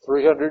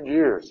 300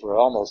 years, or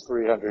almost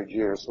 300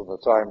 years, from the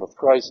time of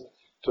Christ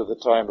to the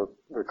time of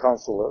the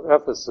Council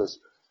of Ephesus,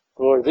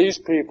 for these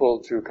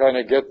people to kind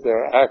of get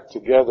their act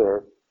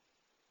together.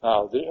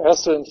 Now, the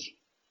essence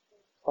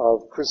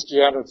of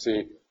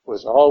Christianity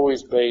was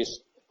always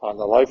based on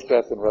the life,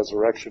 death, and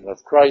resurrection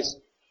of Christ,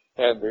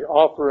 and the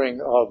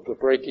offering of the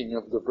breaking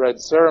of the bread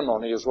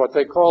ceremony is what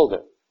they called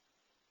it.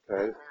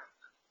 Okay?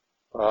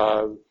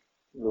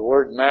 The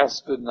word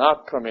Mass did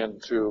not come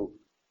into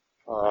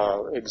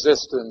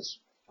existence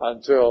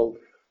until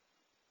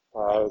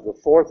the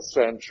 4th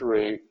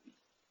century,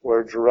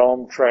 where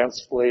Jerome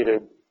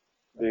translated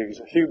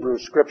the Hebrew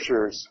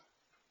scriptures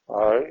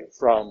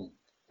from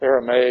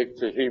Aramaic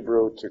to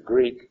Hebrew to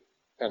Greek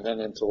and then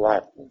into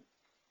Latin.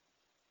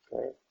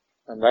 Okay?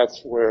 And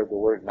that's where the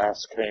word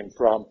Mass came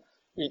from.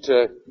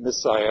 Ite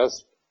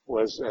Messias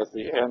was at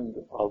the end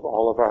of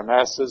all of our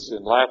Masses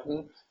in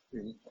Latin.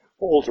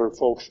 Older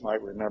folks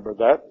might remember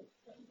that.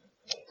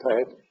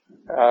 Okay?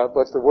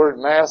 But the word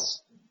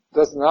Mass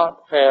does not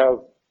have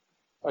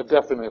a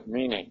definite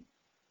meaning.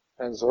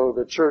 And so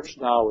the church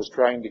now is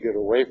trying to get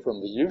away from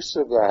the use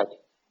of that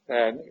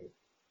and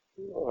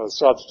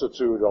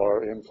substitute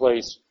or in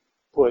place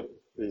put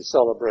the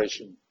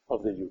celebration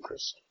of the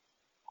Eucharist.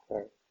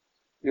 Okay.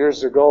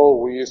 Years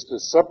ago, we used to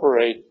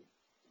separate.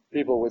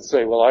 People would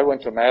say, well, I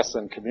went to Mass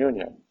and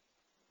Communion.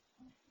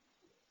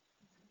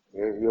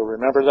 You'll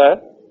remember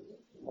that?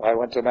 I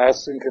went to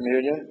Mass and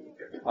Communion?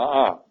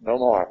 No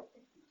more.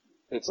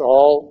 It's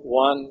all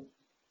one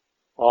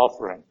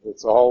offering.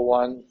 It's all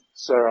one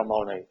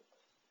ceremony,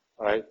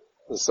 right?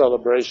 The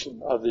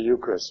celebration of the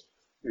Eucharist.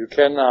 You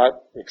cannot,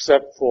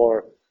 except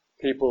for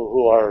people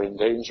who are in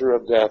danger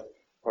of death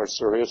or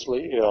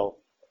seriously ill,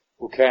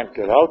 who can't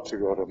get out to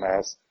go to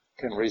Mass,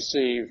 can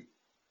receive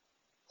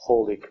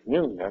Holy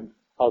Communion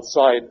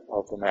outside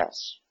of the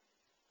Mass.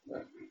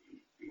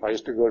 I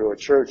used to go to a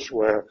church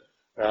where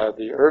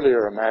the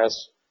earlier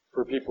Mass,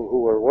 for people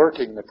who were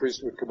working, the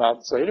priest would come out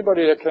and say,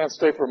 anybody that can't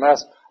stay for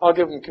Mass, I'll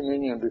give them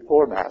communion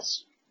before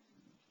Mass.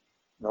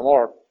 No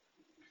more.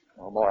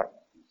 No more.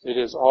 It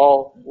is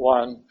all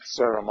one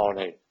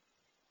ceremony.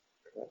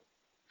 Okay.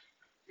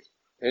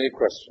 Any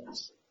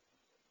questions?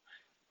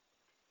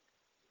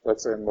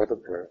 Let's end with a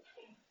prayer.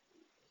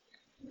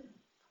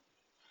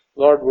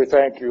 Lord, we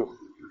thank you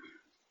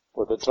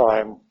for the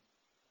time.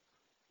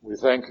 We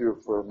thank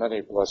you for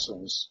many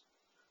blessings.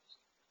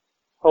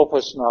 Help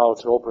us now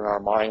to open our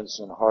minds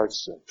and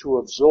hearts to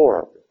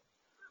absorb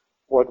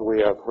what we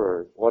have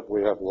heard, what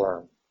we have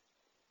learned.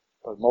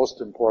 But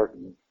most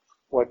important,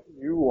 what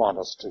you want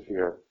us to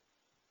hear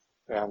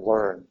and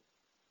learn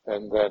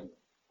and then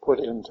put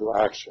into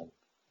action.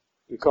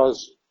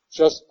 Because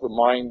just the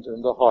mind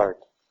and the heart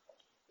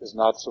is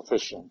not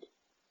sufficient.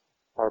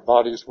 Our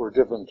bodies were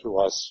given to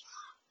us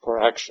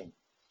for action.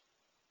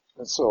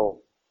 And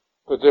so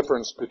the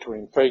difference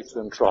between faith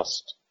and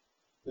trust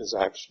is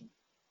action.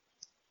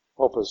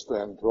 Help us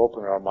then to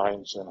open our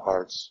minds and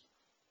hearts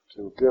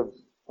to give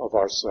of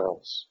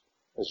ourselves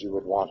as you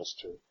would want us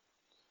to.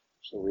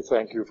 So we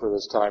thank you for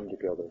this time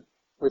together.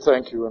 We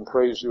thank you and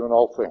praise you in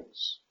all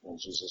things. In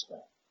Jesus' name.